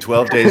 Fucking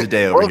 12 days a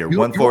day over here.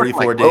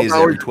 144 days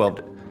every 12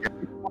 days.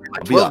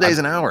 12 days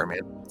an hour,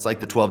 man. It's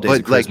like the 12 days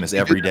of Christmas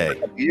every day.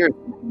 You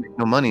make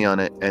no money on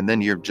it, and then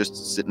you're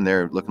just sitting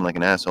there looking like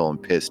an asshole and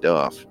pissed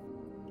off.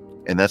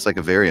 And that's like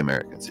a very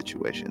American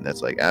situation.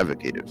 That's like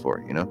advocated for,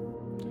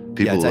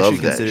 People it's love actually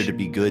that considered to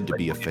be good to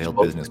be a failed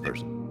business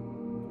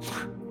person.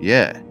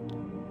 Yeah.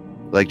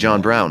 Like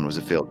John Brown was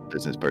a failed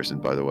business person,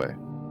 by the way.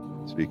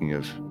 Speaking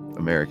of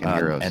American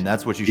heroes. And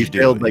that's what you should do.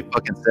 He failed like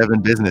fucking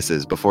 7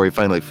 businesses before he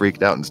finally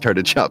freaked out and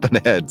started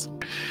chopping heads.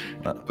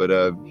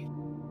 But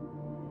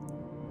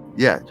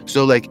yeah.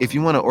 So like if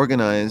you want to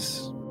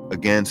organize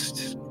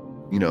against,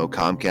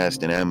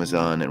 Comcast and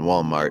Amazon and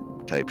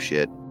Walmart type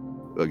shit,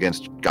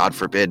 against, God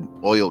forbid,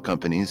 oil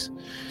companies,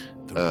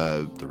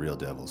 the real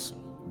devils,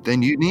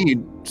 then you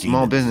need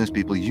small business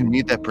people. You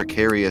need that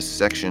precarious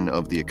section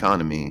of the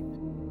economy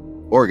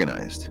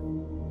organized.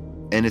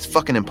 And it's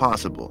fucking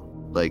impossible.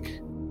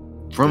 Like,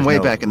 From There's way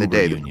no back in the Uber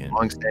day, Union.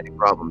 long-standing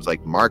problems.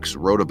 Like Marx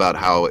wrote about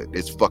how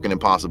it's fucking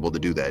impossible to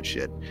do that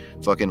shit.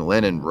 Fucking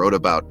Lenin wrote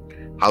about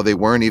how they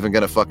weren't even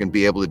gonna fucking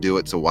be able to do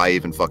it, so why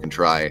even fucking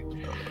try?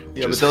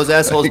 Yeah, but those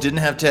assholes didn't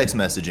have text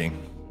messaging.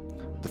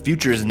 The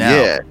future is now.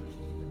 Yeah,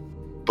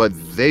 but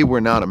they were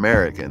not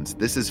Americans.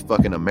 This is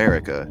fucking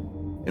America,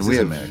 and This we is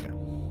have America.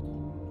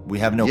 We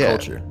have no Yeah.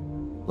 culture.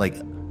 Like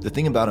the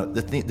thing about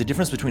it, the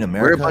difference between we're a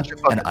America bunch of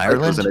fucking and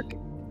Ireland.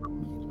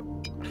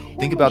 psychos,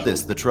 Think about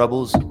this: the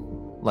Troubles.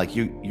 Like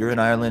you're in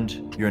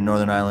Ireland, you're in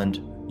Northern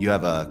Ireland. You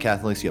have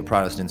Catholics, you have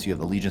Protestants, you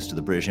have allegiance to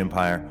the British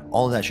Empire.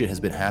 All of that shit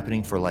has been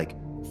happening for like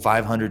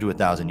 500 to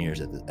 1,000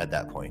 years at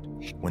that point,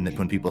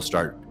 when people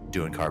start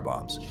doing car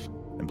bombs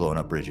and blowing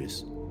up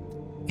bridges.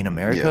 In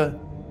America,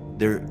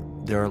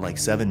 there are like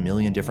 7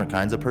 million different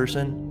kinds of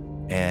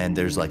person, and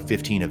there's like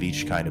 15 of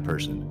each kind of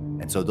person.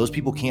 And so those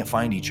people can't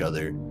find each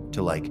other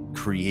to like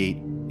create.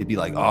 It'd be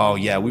like, oh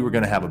yeah, we were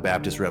gonna have a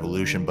Baptist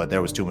revolution, but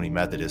there was too many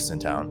Methodists in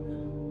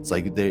town. It's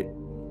like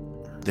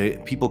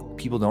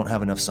people don't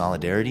have enough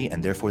solidarity,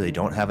 and therefore they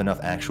don't have enough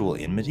actual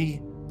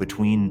enmity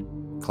between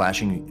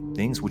clashing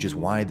things, which is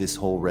why this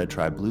whole red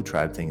tribe, blue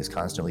tribe thing is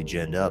constantly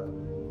ginned up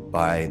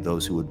by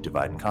those who would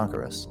divide and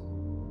conquer us.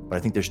 But I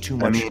think there's too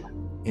much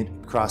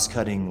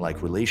cross-cutting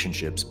like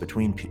relationships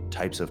between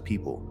types of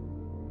people.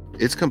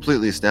 It's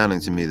completely astounding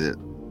to me that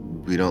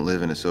we don't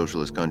live in a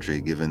socialist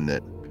country, given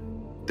that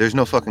there's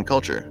no fucking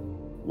culture.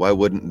 Why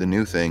wouldn't the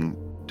new thing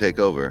take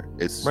over?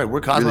 It's right.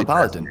 We're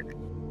cosmopolitan. Really,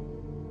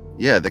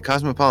 yeah, the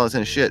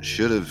cosmopolitan shit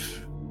should have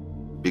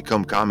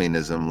become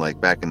communism like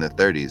back in the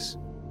 30s.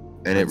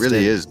 And it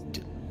really is.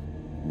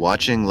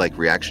 Watching like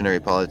reactionary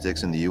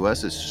politics in the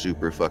US is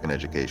super fucking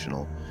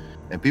educational.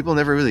 And people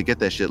never really get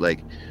that shit.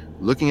 Like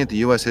looking at the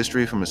US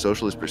history from a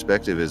socialist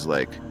perspective is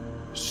like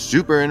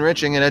super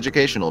enriching and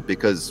educational,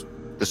 because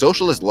the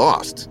socialists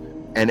lost.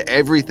 And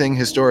everything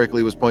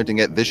historically was pointing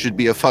at this should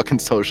be a fucking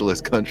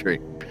socialist country.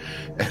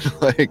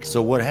 And like,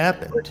 so what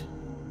happened?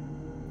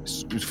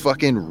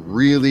 Fucking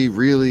really,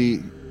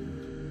 really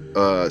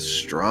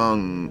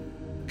strong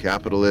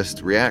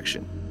capitalist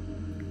reaction.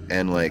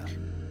 And like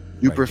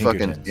super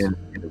fucking in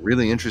a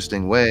really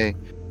interesting way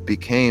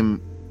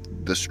became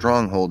the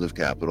stronghold of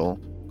capital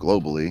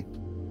globally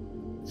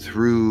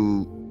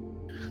through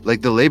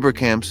like the labor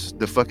camps,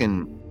 the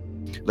fucking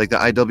like the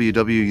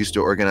IWW used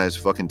to organize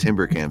fucking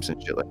timber camps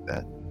and shit like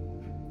that.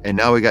 And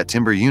now we got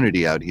Timber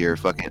Unity out here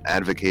fucking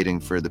advocating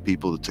for the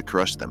people to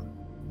crush them,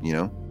 you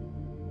know?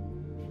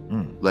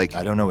 Like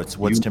I don't know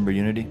what's Timber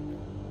Unity?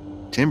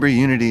 Timber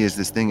Unity is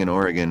this thing in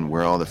Oregon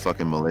where all the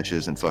fucking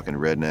militias and fucking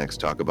rednecks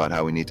talk about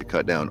how we need to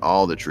cut down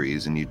all the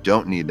trees, and you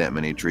don't need that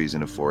many trees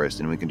in a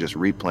forest, and we can just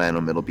replant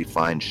them. It'll be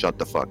fine. Shut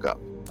the fuck up.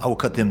 I will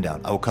cut them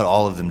down. I will cut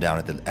all of them down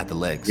at the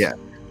legs. Yeah.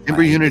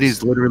 Timber Unity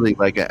is literally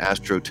like an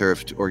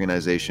astroturfed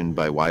organization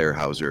by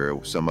Weyerhaeuser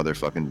or some other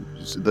fucking,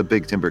 the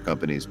big timber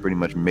companies pretty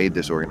much made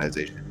this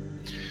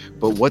organization.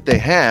 But what they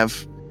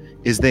have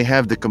is they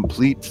have the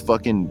complete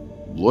fucking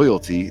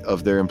loyalty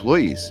of their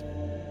employees.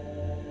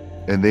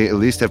 And they at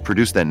least have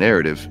produced that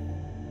narrative.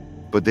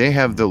 But they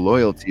have the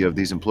loyalty of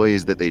these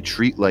employees that they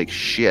treat like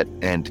shit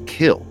and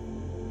kill.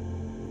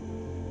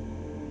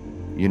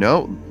 You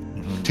know?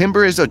 Mm-hmm.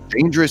 Timber is a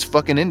dangerous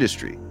fucking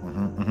industry.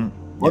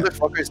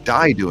 Motherfuckers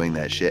die doing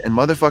that shit, and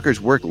motherfuckers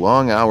work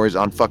long hours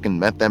on fucking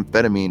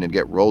methamphetamine and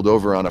get rolled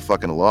over on a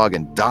fucking log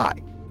and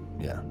die.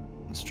 Yeah,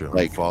 it's true.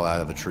 Like, fall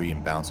out of a tree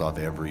and bounce off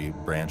every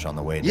branch on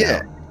the way down.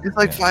 Yeah, it's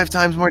like 5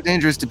 times more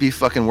dangerous to be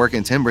fucking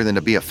working timber than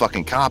to be a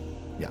fucking cop.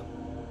 Yeah,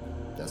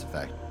 that's a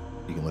fact.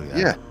 You can look at that.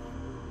 Yeah.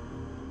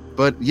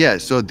 But yeah,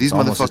 so these motherfuckers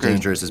almost as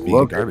dangerous as being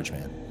a garbage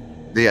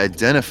man. They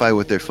identify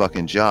with their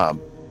fucking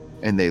job,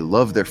 and they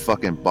love their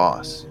fucking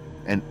boss.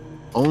 And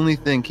only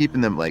thing keeping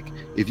them, like,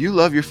 if you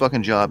love your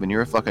fucking job and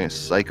you're a fucking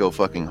psycho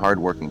fucking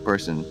hardworking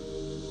person,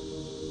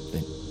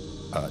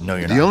 no,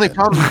 you're not. The only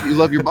problem is you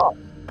love your boss.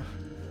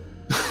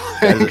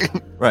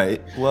 Right.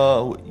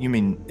 Well, you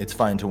mean it's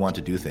fine to want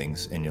to do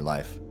things in your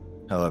life,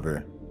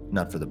 however,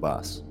 not for the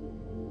boss.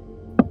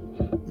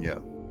 Yeah.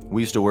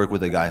 We used to work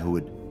with a guy who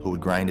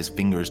would grind his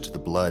fingers to the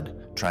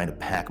blood trying to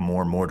pack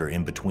more mortar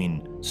in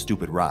between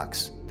stupid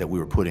rocks that we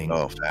were putting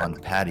on the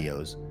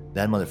patios.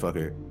 That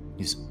motherfucker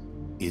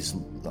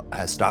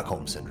has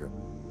Stockholm syndrome.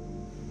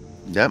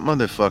 That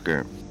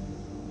motherfucker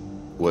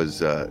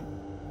was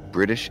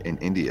British in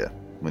India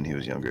when he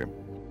was younger,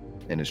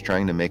 and is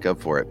trying to make up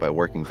for it by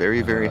working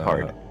very, very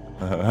hard.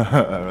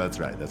 That's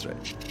right.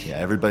 Yeah,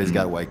 everybody's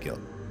got white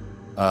guilt.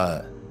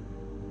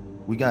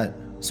 We got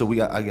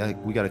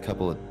a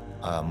couple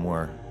of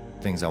more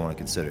things I want to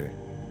consider.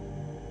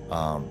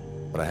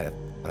 But I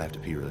have to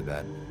pee really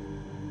bad.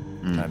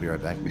 Can I be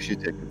right back? We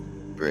should take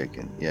a break,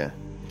 and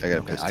I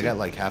gotta piss too. I got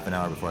like half an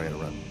hour before I gotta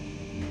run.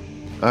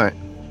 All right.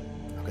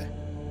 Okay.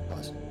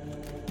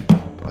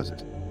 Pause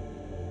it.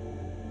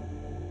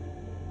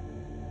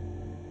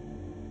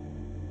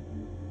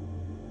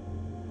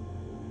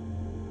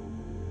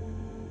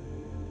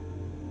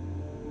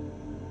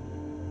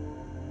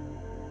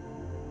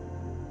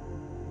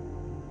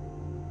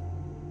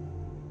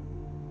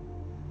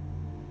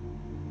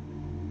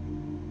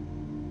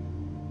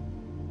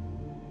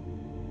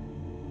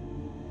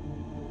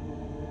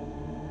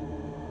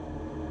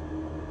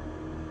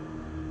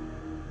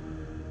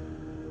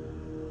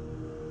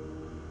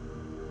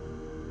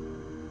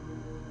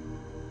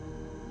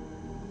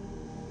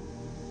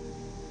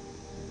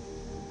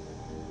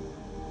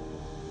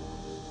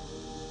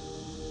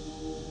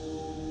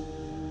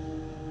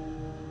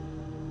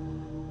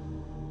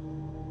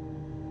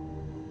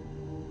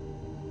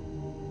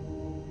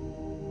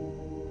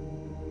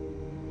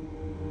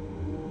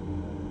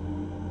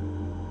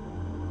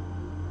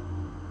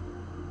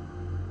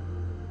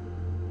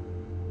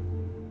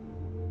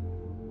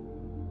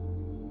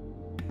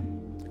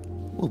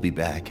 We'll be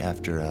back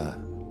after a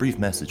brief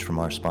message from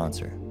our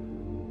sponsor.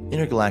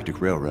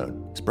 Intergalactic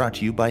Railroad is brought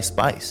to you by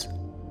Spice.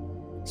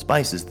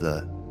 Spice is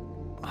the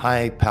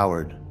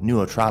high-powered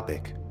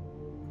nootropic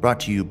brought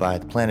to you by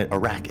the planet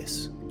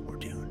Arrakis, or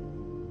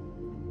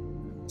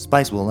Dune.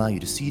 Spice will allow you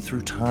to see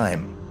through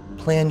time,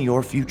 plan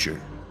your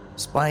future.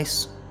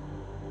 Spice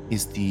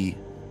is the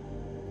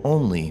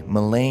only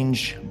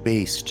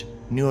melange-based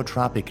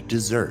nootropic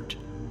dessert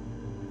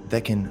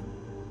that can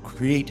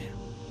create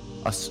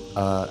a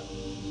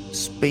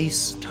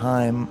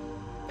space-time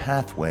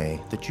pathway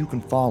that you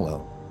can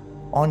follow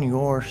on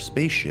your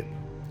spaceship.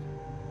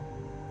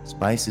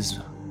 Spice is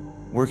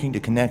working to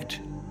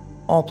connect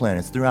all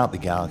planets throughout the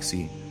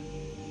galaxy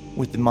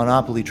with the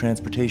monopoly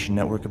transportation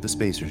network of the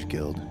Spacers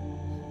Guild.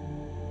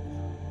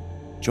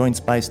 Join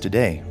Spice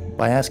today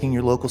by asking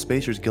your local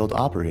Spacers Guild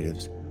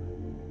operatives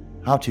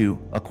how to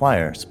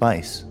acquire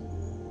Spice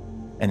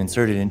and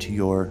insert it into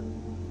your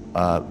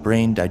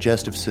brain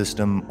digestive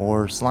system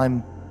or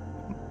slime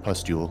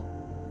pustule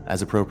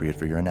as appropriate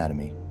for your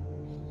anatomy.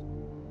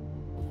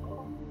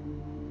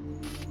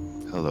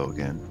 Hello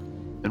again,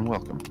 and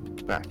welcome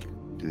back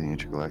to the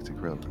Intergalactic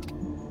Railroad.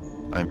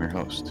 I'm your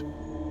host.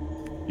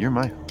 You're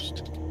my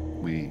host.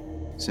 We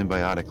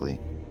symbiotically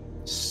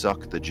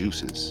suck the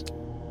juices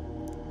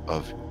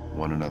of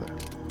one another.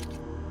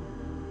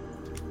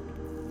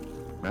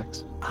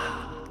 Max?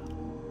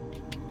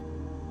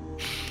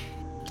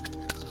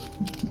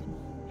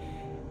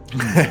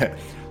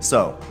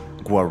 So,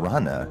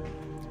 guarana.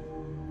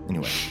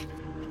 Anyway,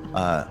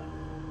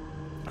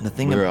 the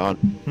thing We're on.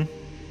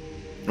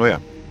 Oh yeah,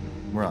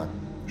 we're on.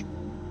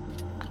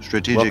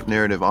 strategic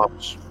narrative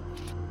ops.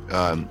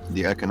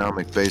 The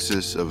economic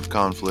basis of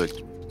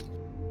conflict.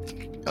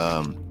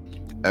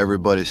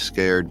 Everybody's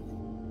scared,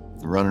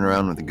 running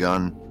around with a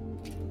gun,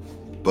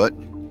 but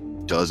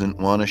doesn't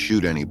want to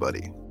shoot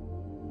anybody.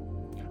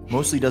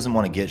 Mostly doesn't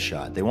want to get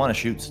shot. They want to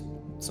shoot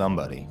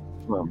somebody.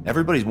 Well,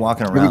 Everybody's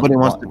walking around. everybody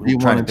wants to be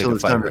trying one to pick until a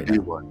it's fight time right to be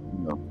now. one.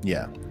 You know?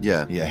 Yeah,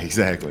 Yeah.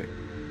 exactly.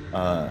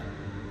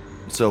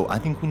 So I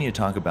think we need to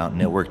talk about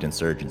networked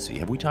insurgency.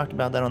 Have we talked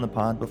about that on the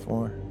pod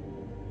before?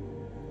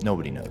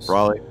 Nobody knows.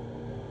 Probably.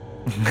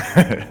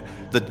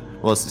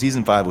 Well,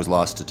 season 5 was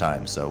lost to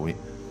time, so we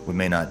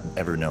may not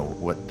ever know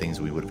what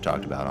things we would have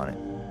talked about on it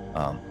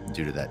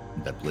due to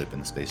that blip in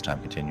the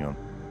space-time continuum.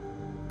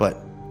 But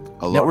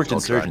networked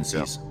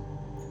insurgencies,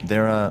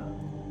 they're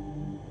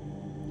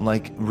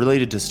like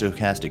related to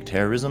stochastic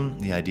terrorism.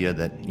 The idea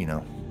that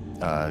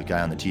a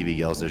guy on the TV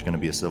yells there's going to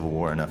be a civil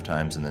war enough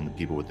times, and then the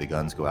people with the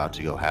guns go out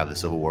to go have the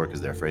civil war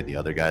because they're afraid the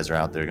other guys are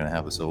out there going to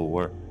have a civil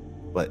war.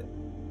 But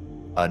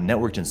a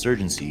networked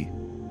insurgency,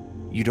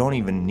 you don't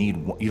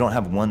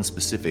have one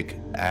specific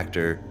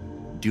actor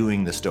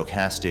doing the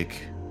stochastic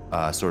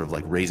sort of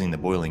like raising the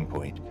boiling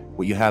point.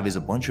 What you have is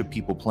a bunch of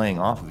people playing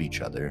off of each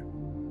other,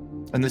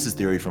 and this is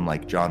theory from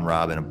like John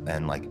Robb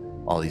and like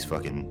all these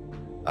fucking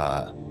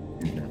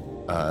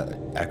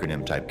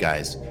acronym type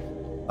guys,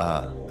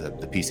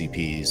 the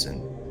PCPs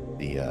and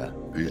the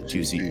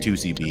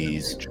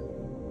 2CBs.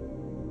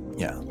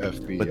 Yeah,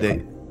 FBI. but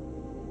they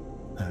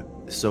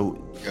so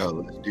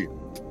let's do.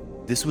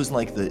 this was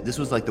like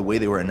the way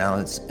they were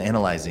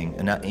analyzing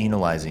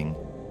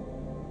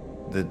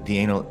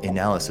the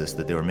analysis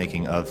that they were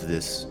making of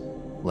this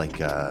like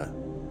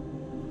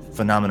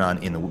phenomenon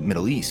in the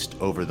Middle East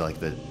over the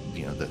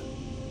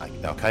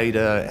Al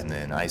Qaeda and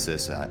then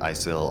ISIS,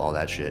 ISIL, all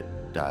that shit,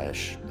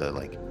 Daesh,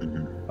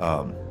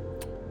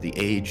 the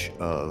age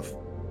of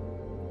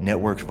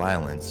networked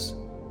violence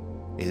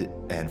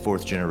and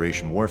fourth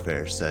generation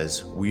warfare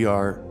says we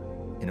are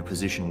in a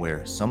position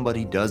where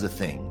somebody does a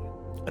thing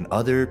and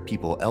other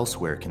people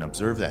elsewhere can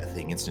observe that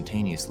thing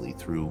instantaneously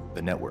through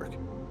the network,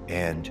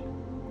 and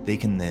they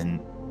can then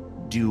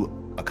do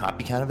a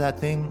copycat of that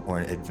thing or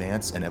an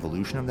advance and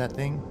evolution of that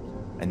thing,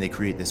 and they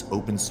create this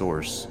open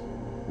source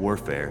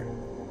warfare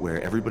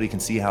where everybody can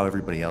see how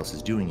everybody else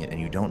is doing it, and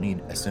you don't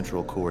need a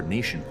central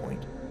coordination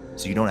point.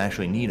 So you don't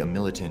actually need a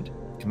militant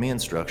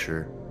command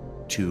structure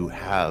to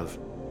have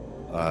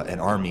an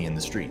army in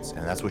the streets.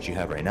 And that's what you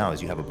have right now,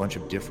 is you have a bunch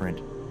of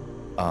different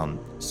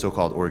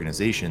so-called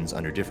organizations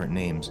under different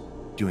names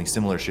doing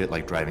similar shit,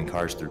 like driving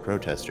cars through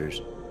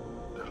protesters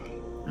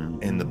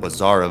in the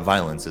bazaar of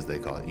violence, as they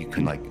call it. You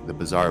can the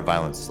bazaar of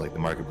violence is like the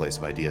marketplace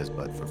of ideas,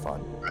 but for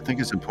fun. I think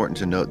it's important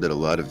to note that a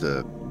lot of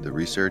the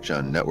research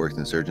on networked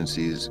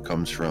insurgencies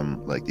comes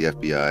from like the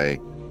FBI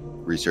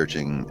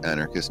researching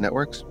anarchist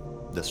networks.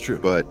 That's true.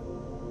 But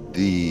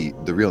the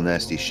real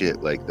nasty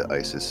shit, like the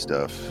ISIS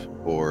stuff,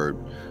 or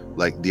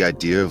like the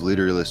idea of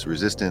leaderless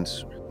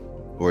resistance,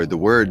 or the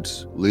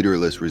words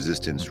leaderless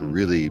resistance,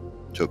 really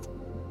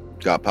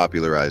got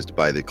popularized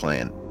by the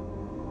Klan.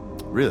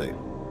 Really?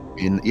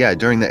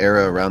 During the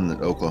era around the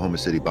Oklahoma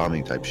City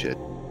bombing type shit.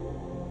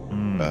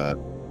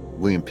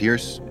 William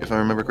Pierce, if I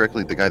remember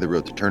correctly, the guy that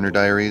wrote the Turner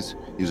Diaries,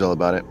 he was all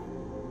about it.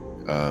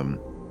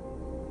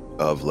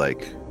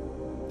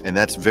 And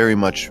that's very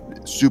much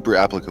super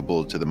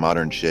applicable to the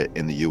modern shit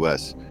in the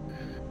US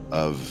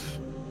of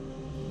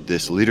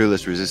this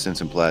leaderless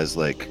resistance implies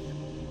like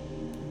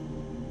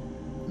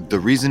the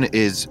reason it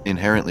is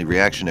inherently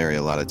reactionary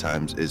a lot of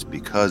times is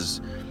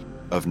because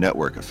of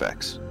network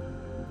effects.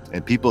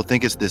 And people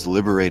think it's this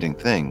liberating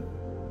thing,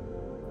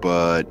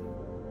 but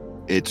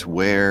it's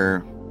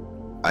where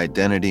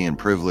identity and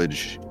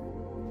privilege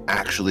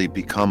actually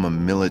become a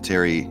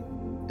military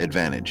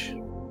advantage.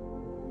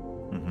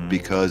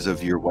 Because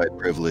of your white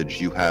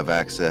privilege, you have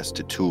access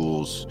to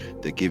tools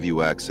that give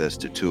you access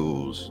to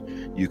tools.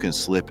 You can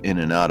slip in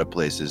and out of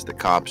places. The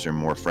cops are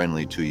more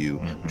friendly to you,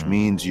 which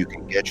means you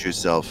can get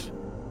yourself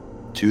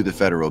to the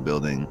federal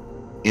building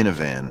in a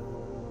van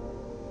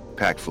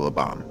packed full of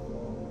bomb.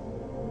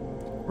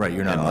 Right,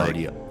 you're not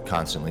already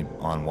constantly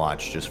on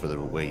watch just for the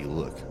way you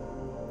look.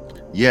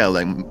 Yeah,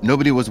 like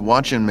nobody was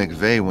watching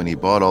McVeigh when he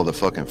bought all the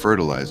fucking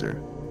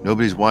fertilizer.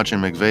 Nobody's watching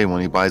McVeigh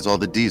when he buys all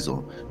the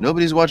diesel.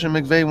 Nobody's watching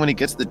McVeigh when he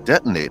gets the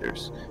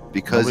detonators,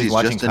 because Nobody's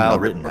he's just Kyle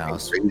another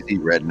Rittenhouse. Crazy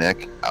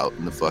redneck out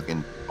in the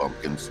fucking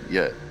pumpkins.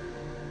 Yeah.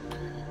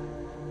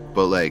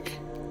 But like,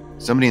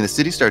 somebody in the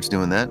city starts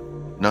doing that,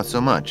 not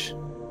so much.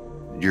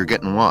 You're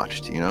getting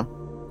watched, you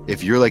know?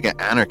 If you're like an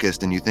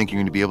anarchist and you think you're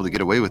going to be able to get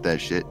away with that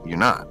shit, you're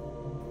not.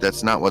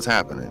 That's not what's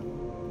happening.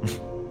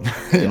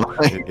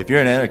 If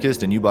you're an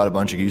anarchist and you bought a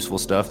bunch of useful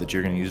stuff that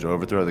you're going to use to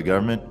overthrow the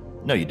government,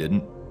 no, you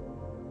didn't.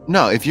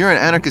 No, if you're an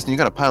anarchist and you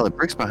got a pile of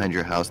bricks behind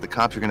your house, the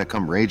cops are going to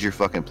come raid your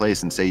fucking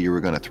place and say you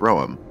were going to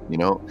throw them, you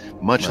know?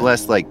 Much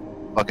less like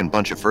fucking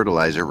bunch of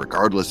fertilizer,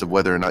 regardless of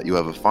whether or not you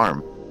have a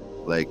farm.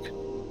 Like,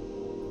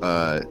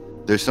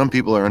 there's some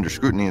people are under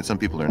scrutiny and some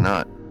people are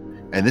not.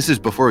 And this is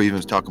before we even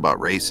talk about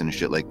race and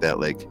shit like that.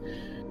 Like,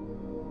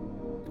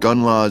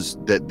 gun laws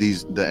that the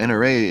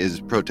NRA is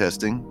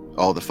protesting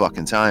all the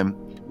fucking time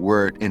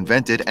were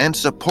invented and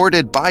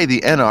supported by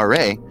the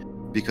NRA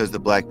because the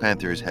Black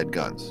Panthers had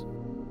guns.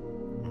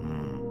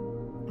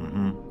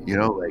 You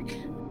know, like,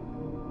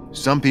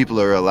 some people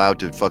are allowed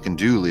to fucking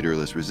do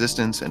leaderless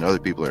resistance and other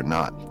people are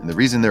not. And the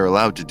reason they're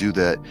allowed to do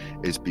that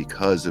is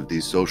because of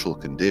these social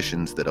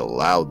conditions that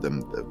allowed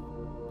them the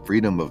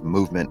freedom of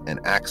movement and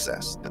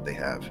access that they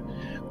have,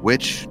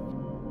 which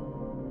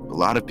a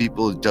lot of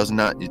people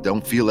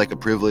don't feel like a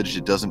privilege.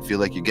 It doesn't feel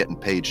like you're getting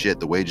paid shit.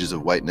 The wages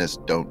of whiteness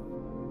don't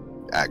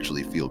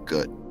actually feel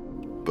good.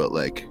 But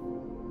like,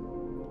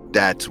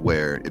 that's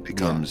where it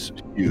becomes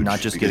huge. You're not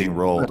just getting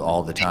rolled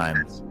all the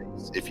time.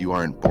 If you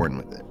aren't born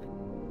with it.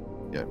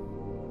 Yeah.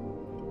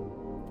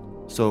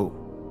 So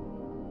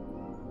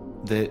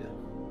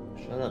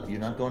shut up,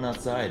 you're not going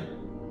outside.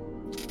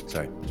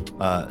 Sorry.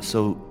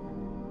 So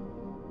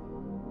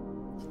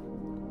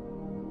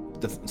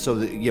this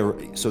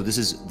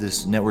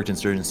networked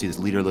insurgency, this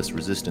leaderless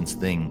resistance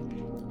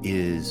thing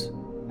is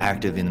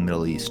active in the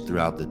Middle East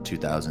throughout the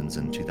 2000s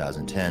and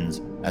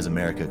 2010s as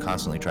America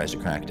constantly tries to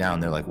crack down.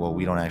 They're like, well,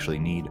 we don't actually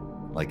need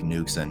like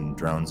nukes and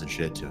drones and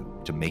shit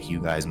to make you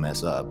guys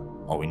mess up.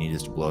 All we need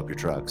is to blow up your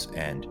trucks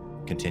and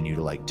continue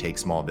to like take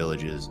small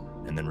villages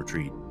and then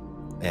retreat.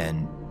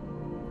 And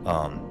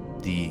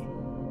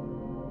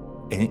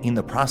in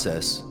the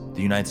process,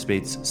 the United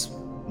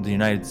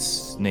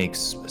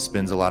Snakes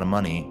spends a lot of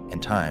money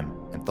and time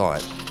and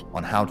thought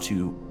on how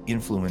to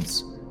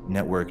influence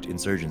networked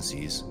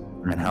insurgencies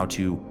and how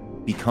to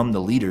become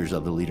the leaders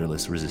of the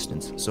leaderless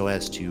resistance so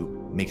as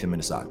to make them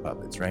into sock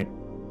puppets, right?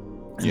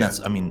 And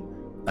that's, I mean,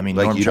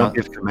 like Noam you don't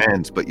give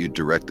commands, but you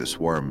direct the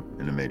swarm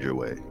in a major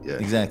way. Yeah,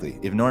 exactly.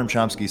 If Noam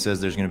Chomsky says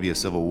there's going to be a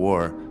civil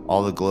war,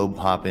 all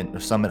the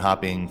summit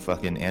hopping,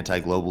 fucking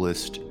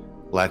anti-globalist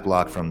black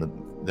bloc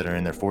that are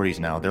in their 40s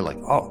now, they're like,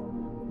 oh,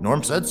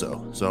 Norm said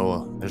so,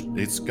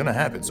 it's going to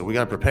happen. So we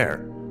got to prepare.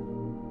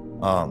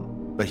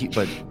 But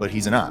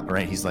he's an op,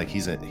 right? He's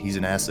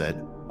an asset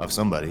of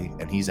somebody,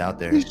 and he's out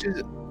there. It's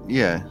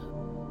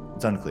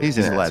unclear. He's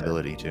a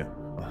liability too.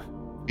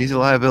 He's a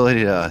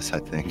liability to us, I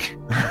think.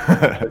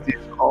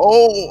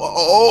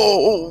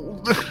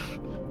 Oh,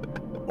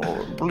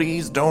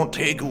 please don't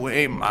take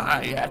away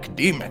my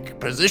academic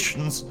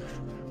positions.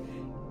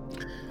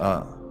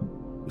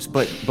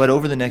 But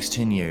over the next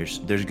 10 years,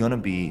 there's going to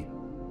be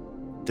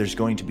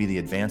the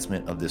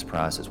advancement of this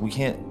process.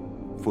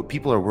 What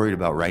people are worried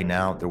about right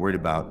now, they're worried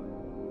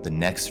about the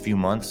next few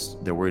months.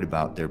 They're worried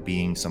about there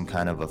being some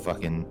kind of a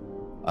fucking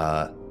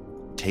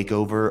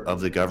takeover of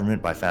the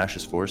government by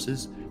fascist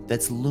forces.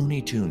 That's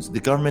Looney Tunes.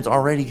 The government's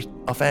already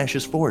a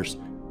fascist force.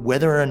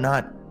 Whether or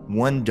not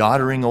one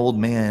doddering old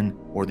man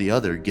or the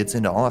other gets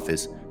into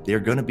office, they're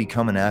going to be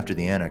coming after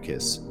the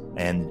anarchists.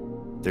 And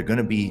they're going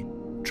to be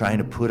trying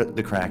to put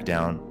the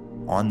crackdown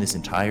on this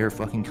entire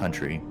fucking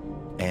country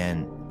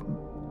and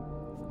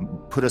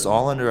put us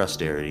all under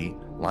austerity,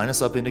 line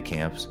us up into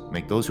camps,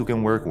 make those who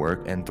can work,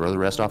 and throw the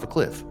rest off a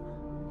cliff.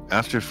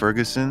 After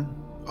Ferguson,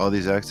 all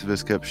these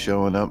activists kept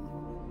showing up,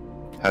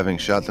 having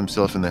shot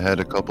themselves in the head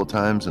a couple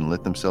times and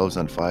lit themselves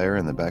on fire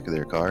in the back of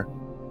their car.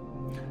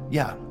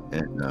 Yeah.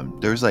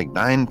 And there was like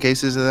 9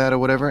 cases of that or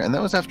whatever, and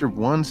that was after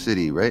one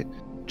city, right?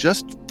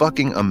 Just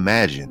fucking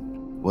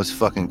imagine what's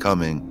fucking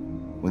coming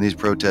when these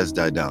protests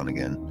die down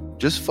again.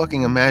 Just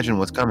fucking imagine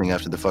what's coming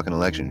after the fucking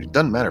election. It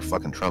doesn't matter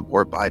fucking Trump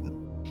or Biden.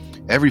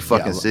 Every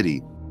fucking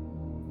city,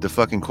 the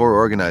fucking core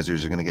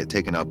organizers are going to get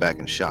taken out back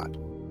and shot.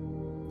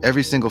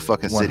 Every single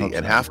fucking One city, hopes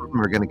and not. half of them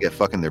are going to get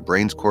fucking their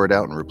brains cored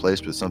out and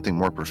replaced with something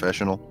more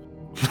professional.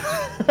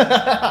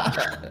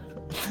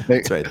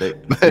 That's right. They're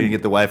gonna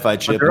get the Wi-Fi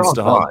chip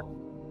installed.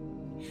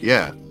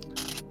 Yeah,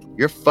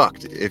 you're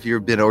fucked if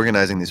you've been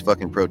organizing these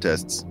fucking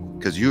protests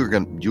because you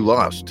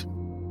lost.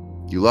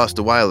 You lost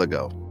a while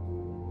ago.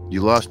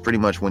 You lost pretty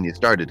much when you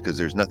started because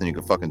there's nothing you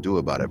can fucking do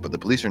about it. But the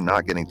police are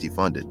not getting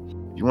defunded.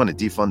 If you want to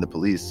defund the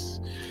police,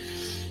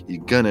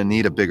 you're gonna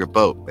need a bigger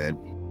boat, man.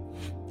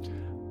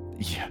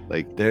 Yeah,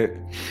 like they're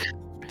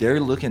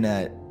looking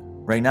at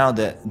right now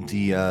that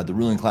the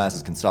ruling class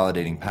is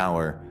consolidating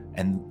power,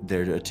 and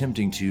they're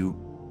attempting to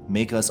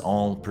make us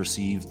all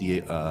perceive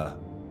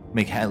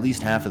make at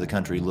least half of the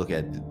country look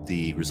at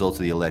the results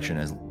of the election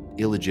as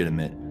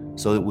illegitimate,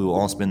 so that we will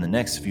all spend the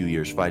next few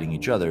years fighting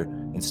each other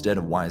instead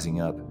of wising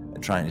up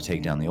and trying to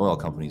take down the oil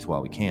companies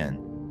while we can.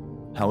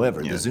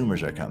 However, the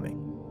Zoomers are coming,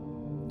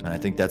 and I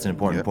think that's an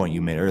important point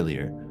you made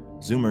earlier.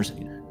 Zoomers,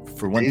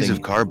 for one thing, days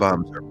of car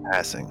bombs are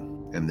passing.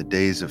 And the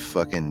days of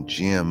fucking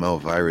GMO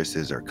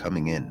viruses are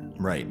coming in.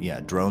 Right,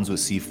 yeah. Drones with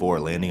C4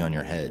 landing on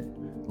your head.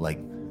 Like,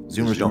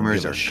 Zoomers don't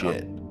give a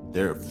shit.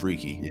 They're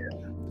freaky. Yeah.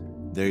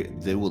 They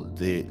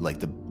like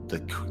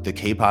the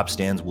K-pop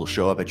stands will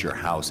show up at your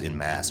house in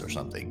mass or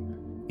something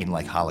in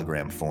like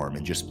hologram form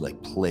and just like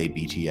play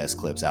BTS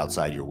clips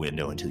outside your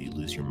window until you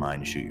lose your mind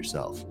and shoot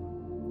yourself.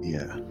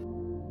 Yeah.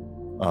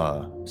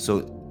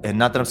 So, and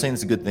not that I'm saying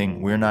it's a good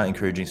thing. We're not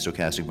encouraging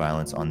stochastic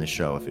violence on this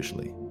show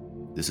officially.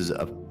 This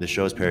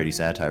show is parody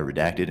satire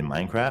redacted in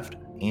Minecraft,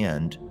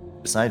 and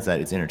besides that,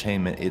 it's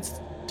entertainment. It's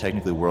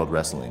technically world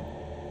wrestling,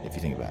 if you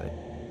think about it.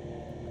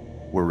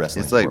 We're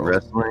wrestling. It's like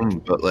wrestling,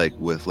 but like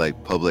with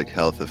like public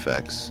health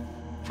effects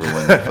for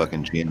when the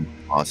fucking GM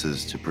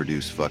tosses to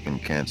produce fucking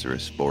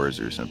cancerous spores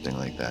or something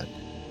like that.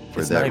 For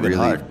it's that really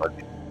hard.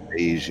 fucking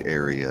beige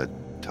area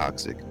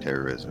toxic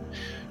terrorism.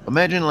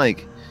 Imagine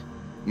like,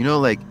 you know,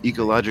 like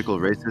ecological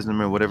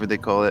racism or whatever they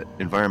call it,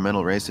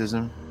 environmental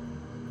racism.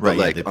 Right,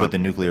 like they put the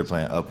nuclear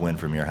plant upwind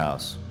from your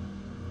house.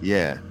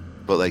 Yeah,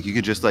 but like you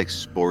could just like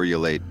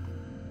sporulate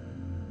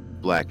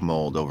black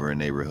mold over a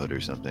neighborhood or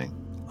something.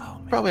 Oh,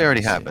 man, probably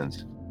already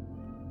happens.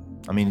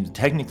 I mean,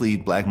 technically,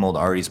 black mold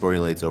already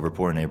sporulates over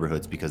poor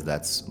neighborhoods because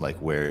that's like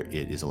where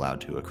it is allowed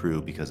to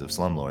accrue because of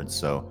slumlords.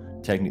 So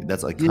technically,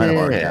 that's like kind of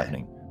already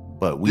happening.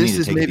 But we need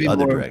to take it the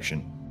other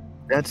direction.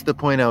 That's the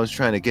point I was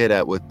trying to get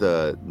at with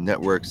the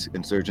networks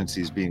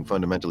insurgencies being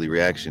fundamentally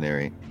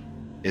reactionary,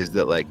 is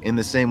that like in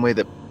the same way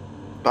that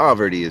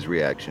poverty is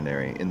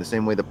reactionary, in the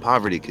same way that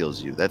poverty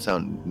kills you, that's how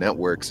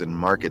networks and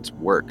markets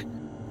work,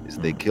 is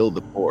they kill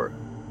the poor.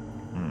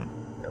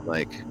 And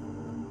like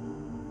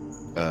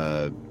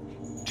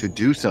to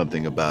do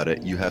something about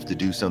it, you have to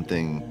do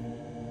something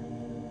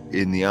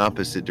in the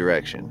opposite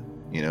direction,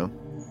 you know?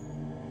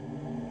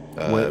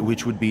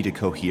 Which would be to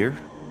cohere,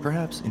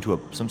 perhaps,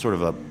 into some sort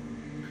of a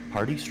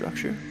party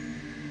structure?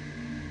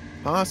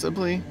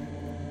 Possibly.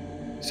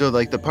 So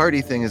like the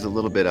party thing is a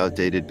little bit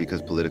outdated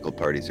because political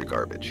parties are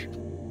garbage.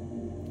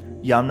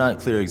 Yeah, I'm not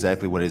clear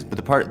exactly what it is, but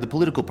the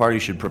political party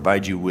should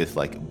provide you with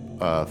like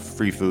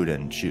free food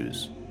and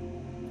shoes.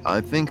 I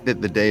think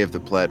that the day of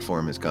the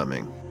platform is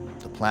coming.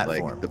 The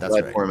platform. Like the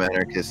platform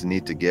anarchists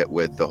need to get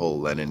with the whole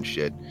Lenin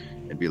shit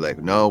and be like,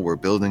 no, we're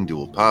building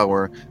dual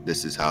power.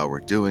 This is how we're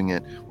doing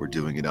it. We're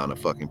doing it on a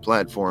fucking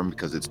platform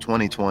because it's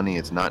 2020.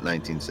 It's not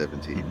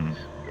 1917.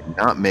 We're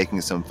not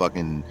making some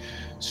fucking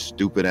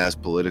stupid ass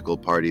political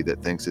party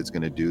that thinks it's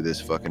going to do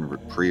this fucking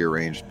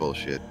prearranged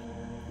bullshit.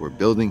 We're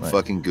building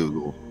fucking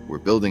Google. We're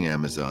building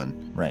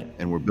Amazon. Right.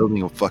 And we're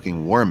building a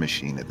fucking war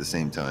machine at the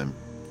same time.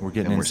 We're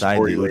getting inside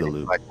the OODA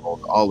loop.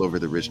 All over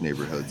the rich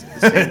neighborhoods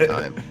at the same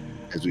time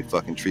as we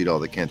fucking treat all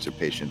the cancer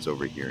patients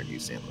over here in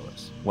East St.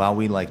 Louis. While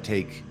we like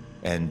take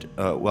and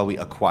while we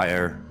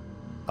acquire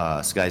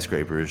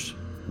skyscrapers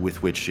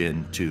with which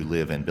to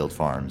live and build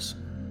farms.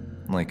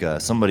 Like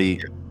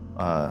somebody,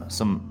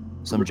 some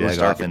jag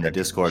off in the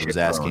Discord was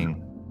asking,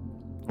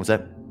 what's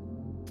that?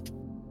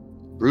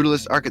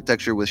 Brutalist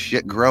architecture with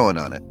shit growing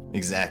on it.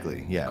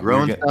 Exactly. Yeah.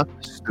 Grown stuff,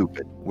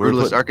 stupid.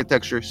 Brutalist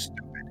architecture, stupid.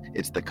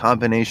 It's the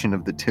combination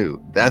of the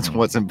two. That's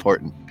what's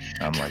important.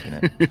 I'm liking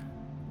it.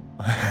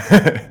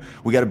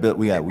 we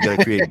gotta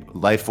create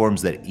life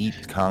forms that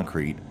eat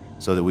concrete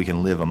so that we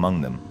can live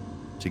among them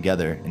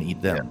together and eat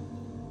them.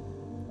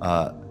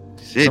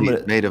 City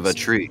made of a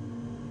tree.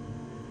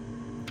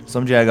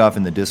 Some jagoff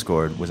in the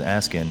Discord was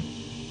asking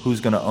who's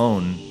gonna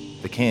own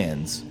the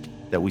cans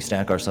that we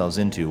stack ourselves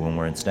into when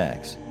we're in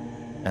stacks.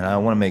 And I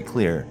want to make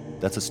clear,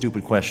 that's a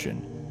stupid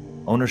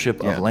question.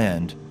 Ownership of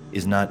land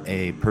is not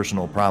a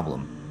personal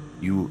problem.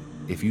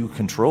 If you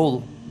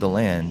control the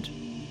land,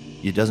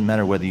 it doesn't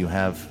matter whether you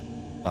have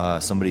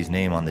somebody's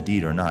name on the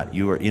deed or not.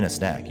 You are in a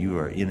stack. You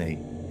are in a.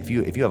 If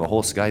you have a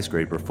whole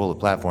skyscraper full of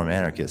platform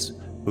anarchists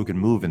who can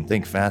move and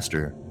think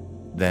faster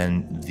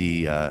than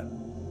the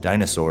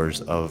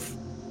dinosaurs of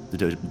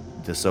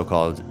the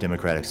so-called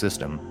democratic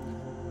system,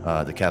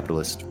 the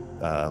capitalist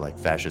like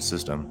fascist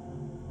system,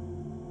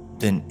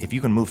 then if you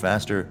can move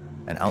faster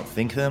and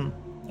outthink them,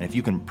 and if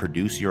you can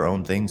produce your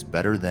own things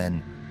better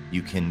than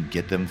you can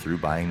get them through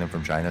buying them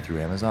from China through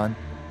Amazon,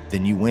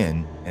 then you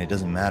win, and it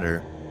doesn't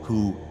matter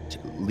who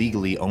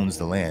legally owns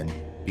the land,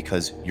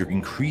 because you're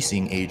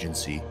increasing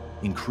agency,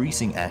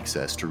 increasing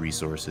access to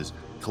resources,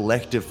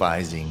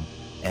 collectivizing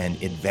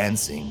and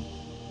advancing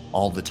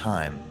all the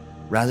time,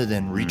 rather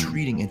than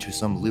retreating into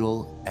some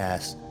little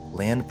ass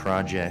land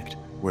project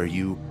where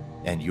you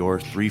and your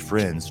 3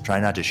 friends try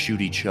not to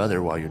shoot each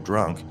other while you're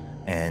drunk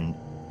and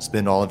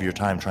spend all of your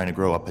time trying to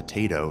grow a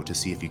potato to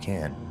see if you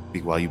can,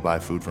 while you buy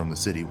food from the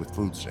city with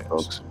food stamps.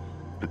 Folks,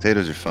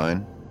 potatoes are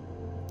fine.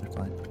 They're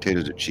fine.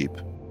 Potatoes are cheap.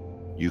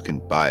 You can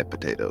buy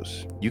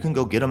potatoes. You can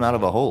go get them out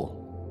of a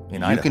hole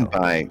in Idaho. You can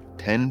buy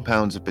 10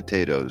 pounds of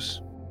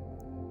potatoes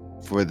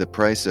for the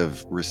price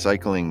of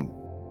recycling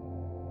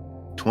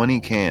 20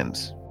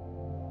 cans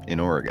in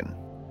Oregon.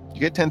 You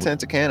get 10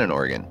 cents a can in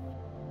Oregon.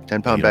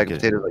 10-pound bag of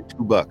potatoes like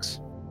 $2.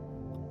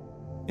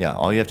 Yeah,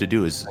 all you have to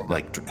do is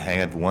like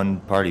have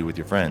one party with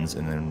your friends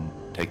and then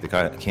take the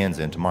cans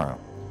in tomorrow.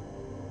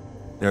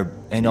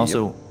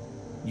 Also,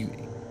 you,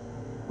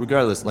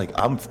 regardless, like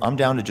I'm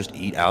down to just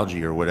eat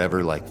algae or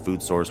whatever like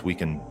food source we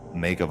can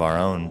make of our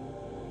own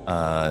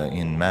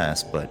in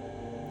mass. But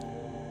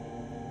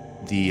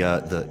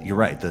you're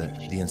right.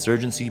 The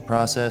insurgency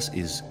process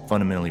is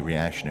fundamentally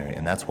reactionary,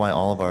 and that's why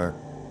all of our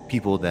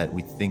people that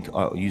we think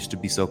used to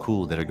be so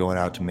cool that are going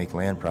out to make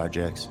land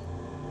projects,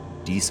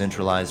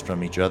 decentralized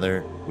from each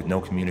other with no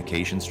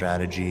communication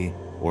strategy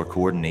or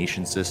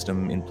coordination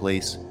system in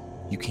place.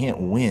 You can't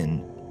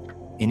win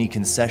any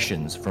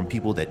concessions from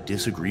people that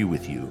disagree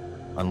with you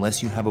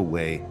unless you have a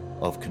way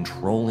of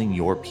controlling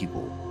your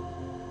people.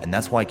 And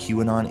that's why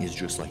QAnon is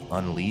just like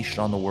unleashed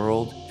on the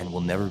world and will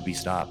never be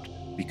stopped,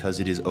 because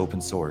it is open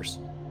source.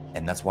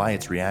 And that's why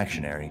it's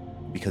reactionary,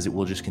 because it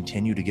will just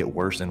continue to get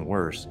worse and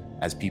worse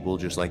as people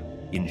just like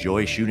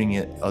enjoy shooting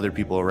at other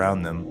people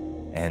around them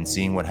and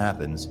seeing what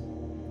happens,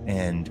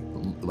 and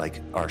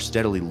like are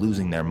steadily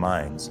losing their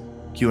minds.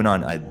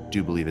 QAnon, I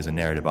do believe, is a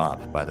narrative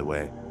op, by the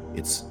way.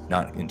 It's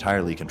not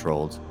entirely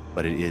controlled,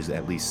 but it is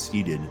at least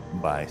seeded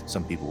by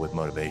some people with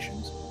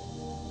motivations.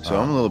 So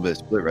I'm a little bit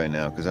split right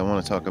now because I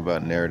want to talk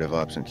about narrative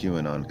ops and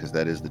QAnon because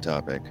that is the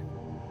topic.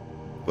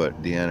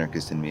 But the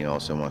anarchist in me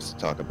also wants to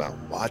talk about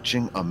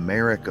watching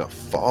America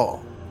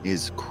fall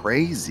is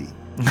crazy.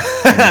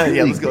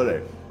 Yeah, let's go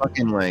there.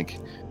 Fucking like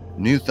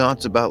new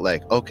thoughts about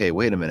like, okay,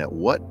 wait a minute,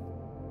 what?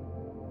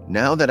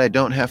 Now that I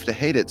don't have to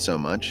hate it so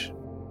much,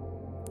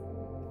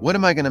 what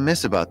am I going to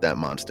miss about that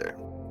monster?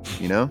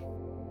 You know?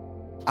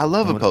 I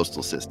love a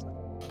postal system.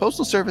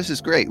 Postal service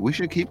is great. We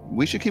should keep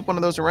one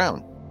of those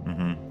around.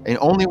 Mm-hmm. And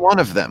only one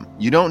of them.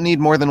 You don't need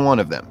more than one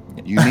of them.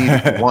 You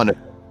need one of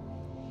them.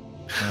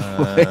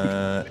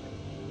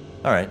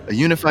 All right. A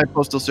unified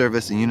postal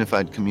service, a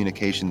unified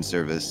communication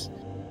service,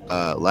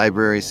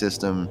 library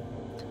system,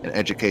 an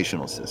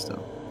educational system.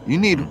 You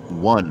need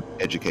one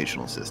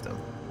educational system.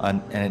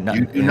 And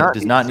it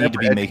does not need to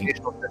be making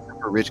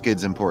for rich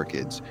kids and poor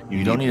kids.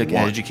 You don't need an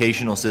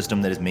educational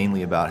system that is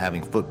mainly about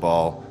having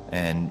football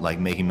and like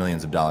making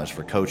millions of dollars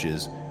for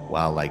coaches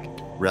while like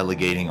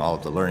relegating all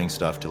of the learning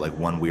stuff to like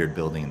one weird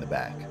building in the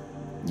back.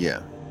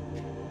 Yeah.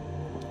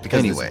 Because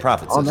anyway, it's a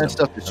profit all system. that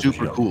stuff is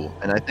super cool,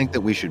 and I think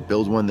that we should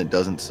build one that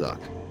doesn't suck.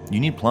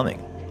 You need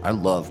plumbing. I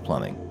love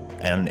plumbing,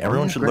 and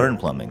everyone should learn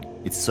plumbing.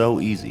 It's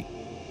so easy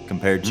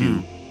compared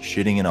to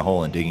shitting in a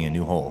hole and digging a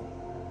new hole.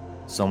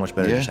 So much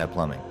better to just have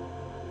plumbing.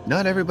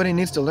 Not everybody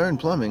needs to learn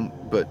plumbing,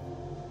 but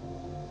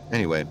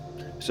anyway,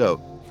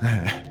 so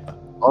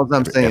all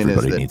I'm saying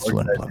is that needs to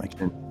learn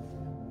plumbing.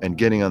 And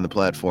getting on the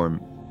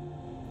platform,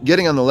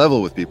 getting on the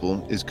level with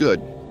people is good,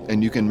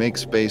 and you can make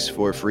space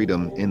for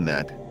freedom in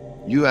that.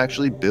 You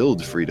actually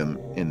build freedom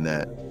in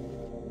that,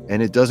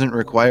 and it doesn't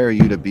require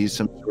you to be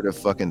some sort of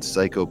fucking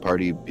psycho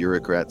party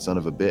bureaucrat son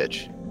of a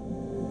bitch.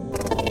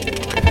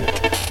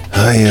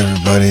 Hi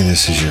everybody,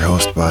 this is your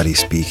host Body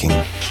speaking,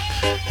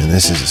 and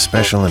this is a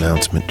special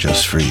announcement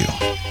just for you.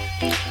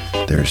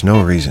 There is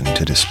no reason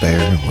to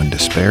despair when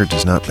despair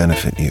does not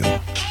benefit you.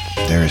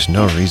 There is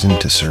no reason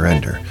to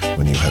surrender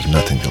when you have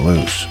nothing to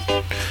lose.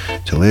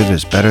 To live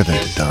is better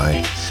than to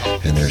die,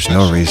 and there's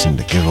no reason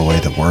to give away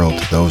the world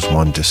to those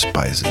one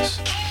despises.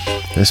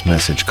 This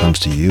message comes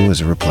to you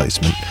as a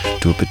replacement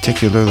to a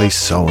particularly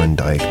sullen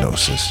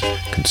diagnosis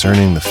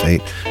concerning the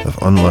fate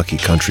of unlucky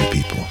country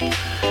people,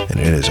 and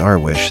it is our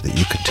wish that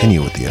you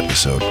continue with the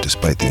episode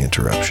despite the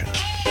interruption.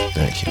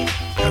 Thank you.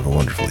 Have a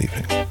wonderful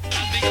evening.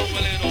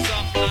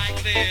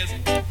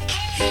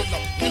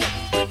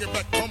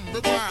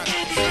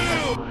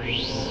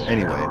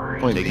 Anyway,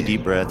 point Take being, a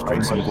deep breath,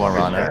 drink some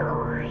guarana.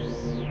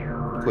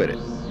 Quit it.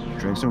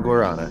 Drink some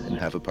guarana and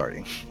have a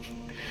party.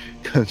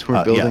 Because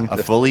we're building a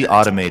fully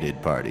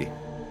automated party.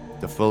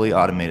 The fully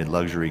automated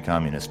luxury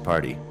communist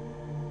party.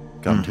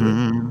 Come to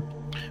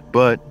it.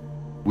 But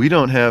we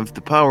don't have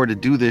the power to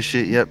do this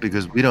shit yet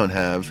because we don't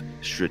have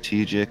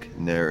strategic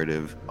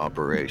narrative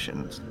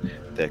operations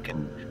that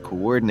can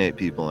coordinate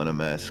people on a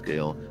mass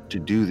scale to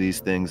do these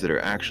things that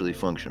are actually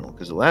functional.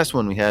 Because the last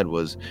one we had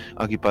was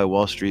Occupy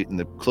Wall Street, and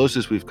the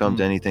closest we've come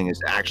to anything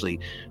is actually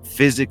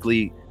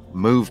physically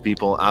move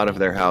people out of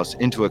their house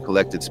into a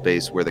collected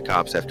space where the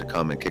cops have to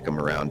come and kick them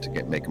around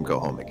to make them go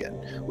home again,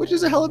 which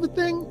is a hell of a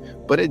thing,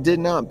 but it did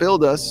not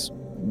build us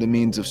the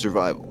means of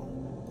survival.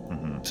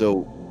 Mm-hmm.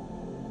 So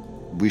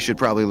we should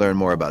probably learn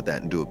more about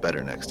that and do it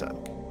better next time.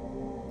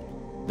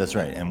 That's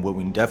right. And what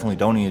we definitely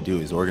don't need to do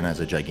is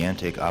organize a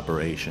gigantic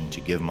operation to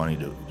give money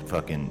to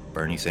fucking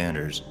Bernie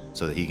Sanders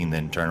so that he can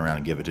then turn around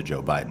and give it to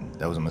Joe Biden.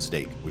 That was a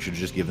mistake. We should have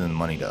just given the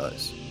money to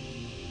us.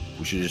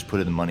 We should have just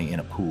put the money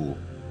in a pool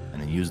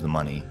and then use the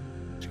money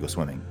to go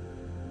swimming.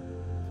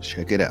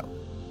 Check it out.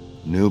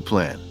 New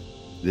plan.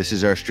 This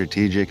is our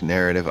strategic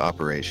narrative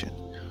operation.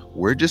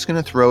 We're just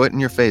going to throw it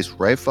in your face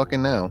right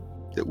fucking now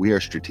that we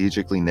are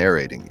strategically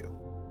narrating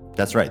you.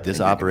 That's right.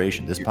 This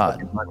operation, this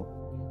pod.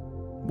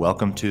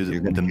 Welcome to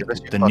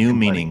the new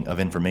meaning of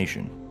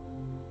information.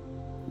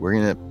 We're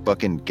going to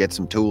fucking get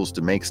some tools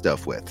to make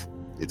stuff with.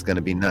 It's going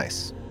to be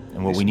nice.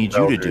 And what we need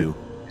you to do,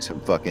 some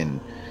fucking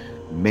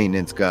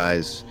maintenance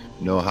guys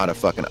know how to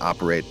fucking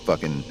operate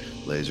fucking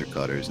laser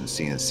cutters and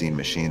CNC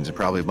machines and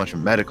probably a bunch of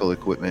medical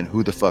equipment.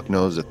 Who the fuck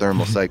knows a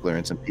thermal cycler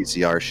and some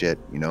PCR shit,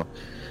 you know?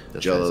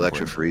 Gel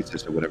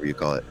electrophoresis or whatever you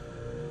call it.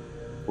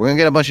 We're going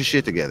to get a bunch of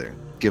shit together.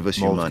 Give us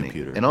your money.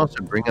 Computer. And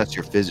also bring us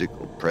your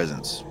physical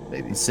presence,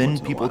 maybe. And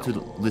send people to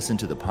listen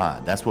to the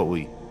pod. That's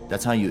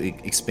how you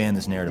expand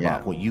this narrative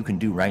out. What you can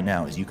do right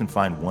now is you can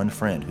find one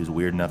friend who's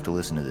weird enough to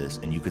listen to this,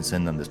 and you can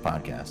send them this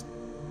podcast.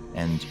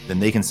 And then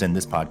they can send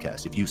this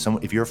podcast.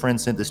 If your friend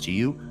sent this to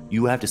you,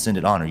 you have to send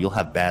it on or you'll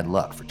have bad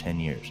luck for 10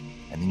 years.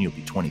 And then you'll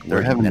be 20, 30.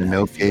 We're having a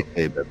no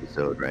kayfabe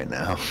episode right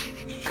now.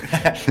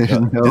 There's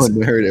no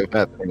narrative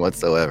happening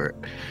whatsoever.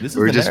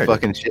 We're just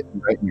fucking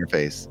shitting right in your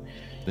face.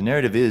 The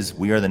narrative is,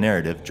 we are the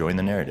narrative. Join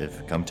the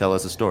narrative. Come tell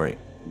us a story.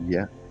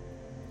 Yeah.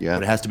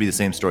 But it has to be the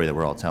same story that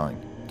we're all telling.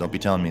 Don't be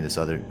telling me this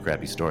other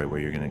crappy story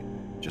where you're going to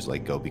just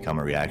like go become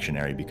a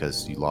reactionary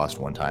because you lost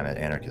one time at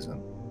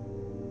anarchism.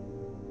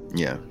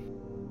 Yeah.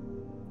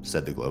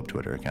 Said the Globe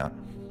Twitter account.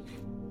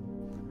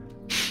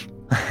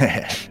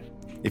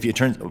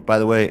 By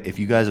the way, if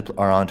you guys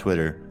are on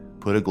Twitter,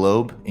 put a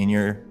globe in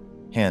your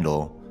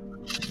handle.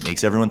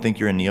 Makes everyone think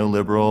you're a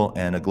neoliberal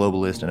and a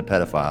globalist and a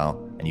pedophile,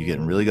 and you get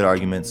in really good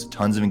arguments,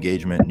 tons of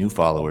engagement, new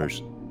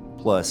followers.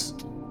 Plus,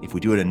 if we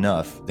do it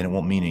enough, then it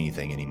won't mean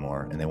anything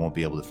anymore, and they won't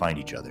be able to find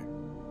each other.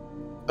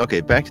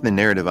 Okay, back to the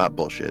narrative op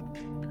bullshit.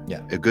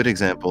 Yeah. A good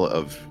example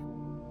of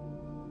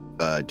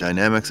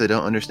dynamics I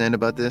don't understand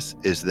about this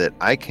is that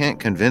I can't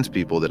convince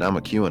people that I'm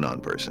a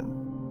QAnon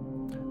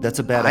person. That's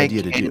a bad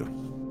idea to do.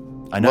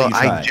 I know you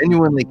tried. I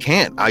genuinely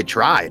can't. I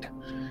tried.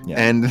 Yeah.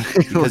 And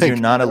because you're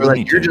not a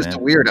Looney Tune, you're just a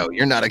weirdo.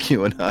 You're not a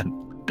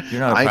QAnon. You're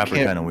not a proper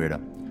kind of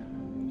weirdo.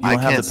 You don't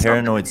have the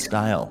paranoid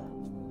style.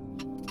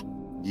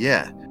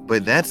 Yeah,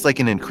 but that's like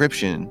an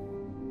encryption,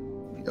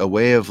 a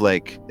way of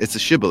like, it's a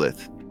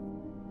shibboleth.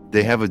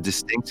 They have a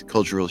distinct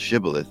cultural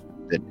shibboleth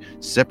that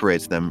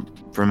separates them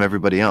from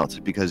everybody else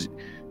because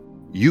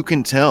you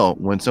can tell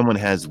when someone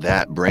has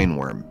that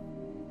brainworm.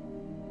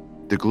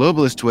 The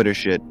globalist Twitter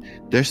shit,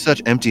 they're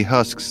such empty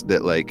husks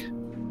that like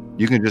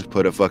you can just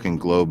put a fucking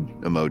globe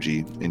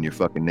emoji in your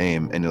fucking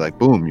name and you're like,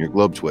 boom, you're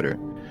Globe Twitter.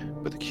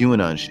 But the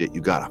QAnon shit,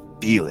 you gotta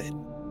feel it.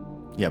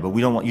 Yeah, but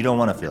you don't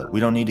want to feel it. We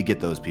don't need to get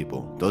those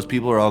people. Those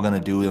people are all gonna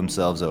do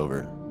themselves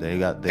over. They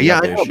got their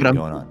shit going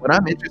on. What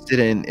I'm interested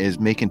in is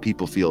making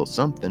people feel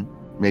something.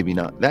 Maybe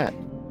not that.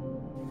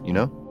 You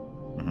know?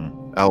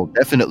 Mm-hmm. Oh,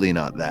 definitely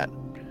not that.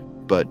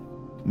 But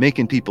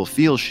making people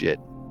feel shit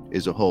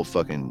is a whole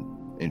fucking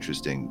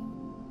interesting.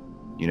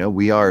 You know,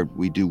 we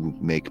do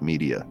make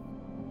media.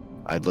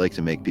 I'd like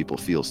to make people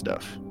feel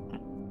stuff.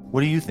 What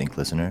do you think,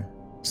 listener?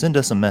 Send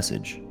us a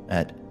message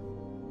at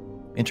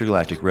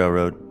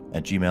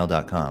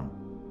intergalacticrailroad@gmail.com,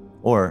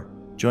 or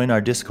join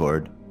our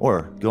Discord,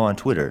 or go on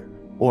Twitter,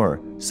 or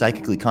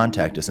psychically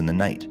contact us in the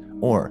night,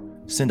 or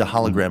send a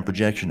hologram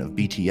projection of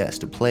BTS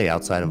to play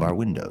outside of our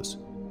windows,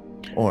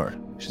 or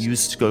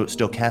use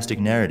stochastic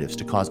narratives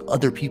to cause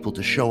other people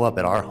to show up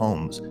at our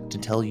homes to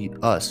tell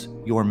us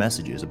your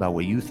messages about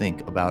what you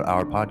think about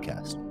our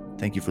podcast.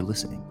 Thank you for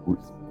listening.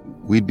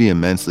 We'd be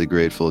immensely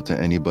grateful to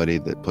anybody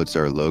that puts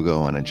our logo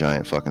on a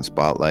giant fucking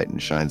spotlight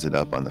and shines it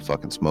up on the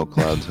fucking smoke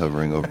clouds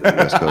hovering over the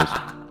West Coast.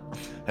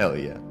 Hell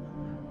yeah.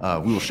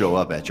 We will show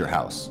up at your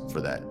house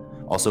for that.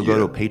 Also go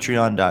to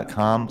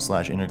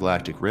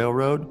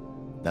patreon.com/intergalacticrailroad.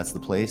 That's the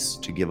place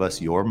to give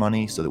us your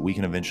money so that we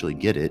can eventually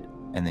get it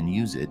and then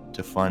use it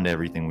to fund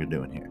everything we're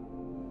doing here.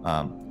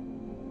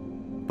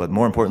 But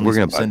more importantly, we're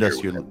gonna send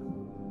us your...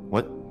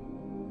 What?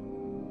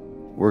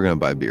 We're going to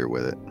buy beer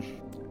with it.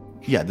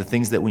 Yeah, the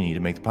things that we need to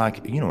make the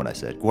podcast. You know what I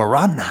said.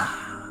 Guarana.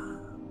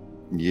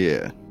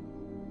 Yeah.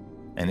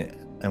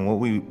 And what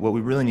we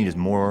really need is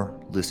more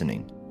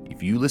listening.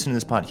 If you listen to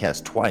this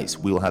podcast twice,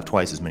 we will have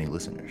twice as many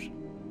listeners.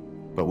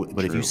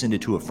 But if you send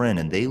it to a friend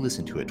and they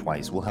listen to it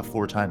twice, we'll have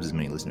 4 times as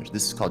many listeners.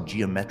 This is called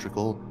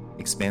geometrical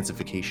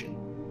expansification.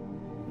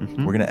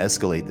 Mm-hmm. We're going to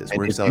escalate this.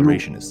 We're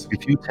accelerationists.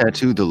 If you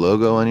tattoo the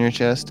logo on your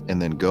chest and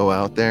then go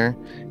out there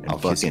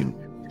and fucking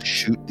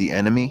shoot the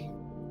enemy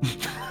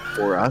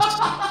for us.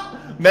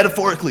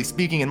 Metaphorically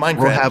speaking, in Minecraft,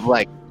 we'll have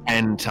like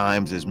 10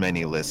 times as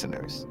many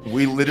listeners.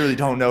 We literally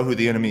don't know who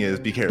the enemy is.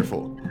 Be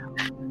careful.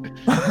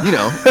 You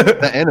know,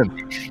 the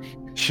enemy.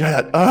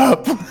 Shut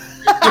up.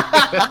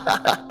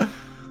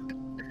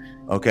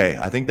 Okay,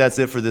 I think that's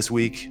it for this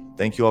week.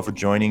 Thank you all for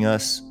joining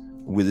us.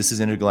 This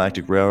is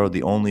Intergalactic Railroad,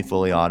 the only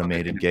fully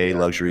automated gay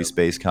luxury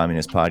space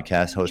communist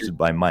podcast hosted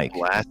by Mike.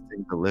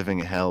 Blasting the living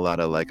hell out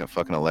of like a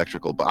fucking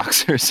electrical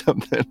box or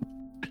something.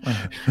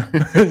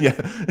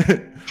 Yeah.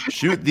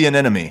 Shoot the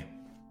enemy.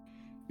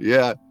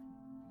 Yeah.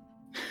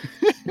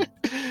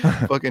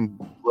 Fucking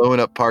blowing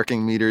up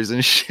parking meters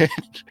and shit.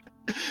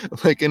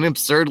 Like an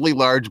absurdly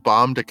large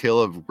bomb to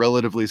kill a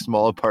relatively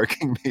small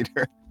parking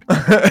meter.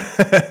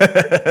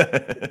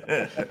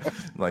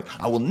 Like,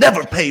 I will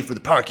never pay for the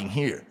parking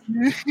here.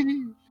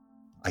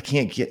 I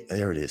can't get,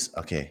 there it is.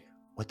 Okay.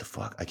 What the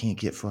fuck? I can't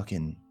get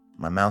fucking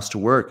my mouse to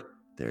work.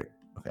 There.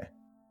 Okay.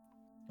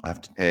 I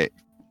have to. Hey,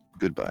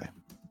 goodbye.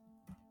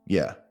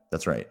 Yeah,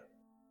 that's right.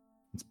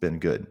 It's been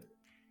good.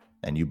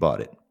 And you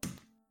bought it.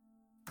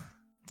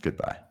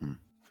 Goodbye.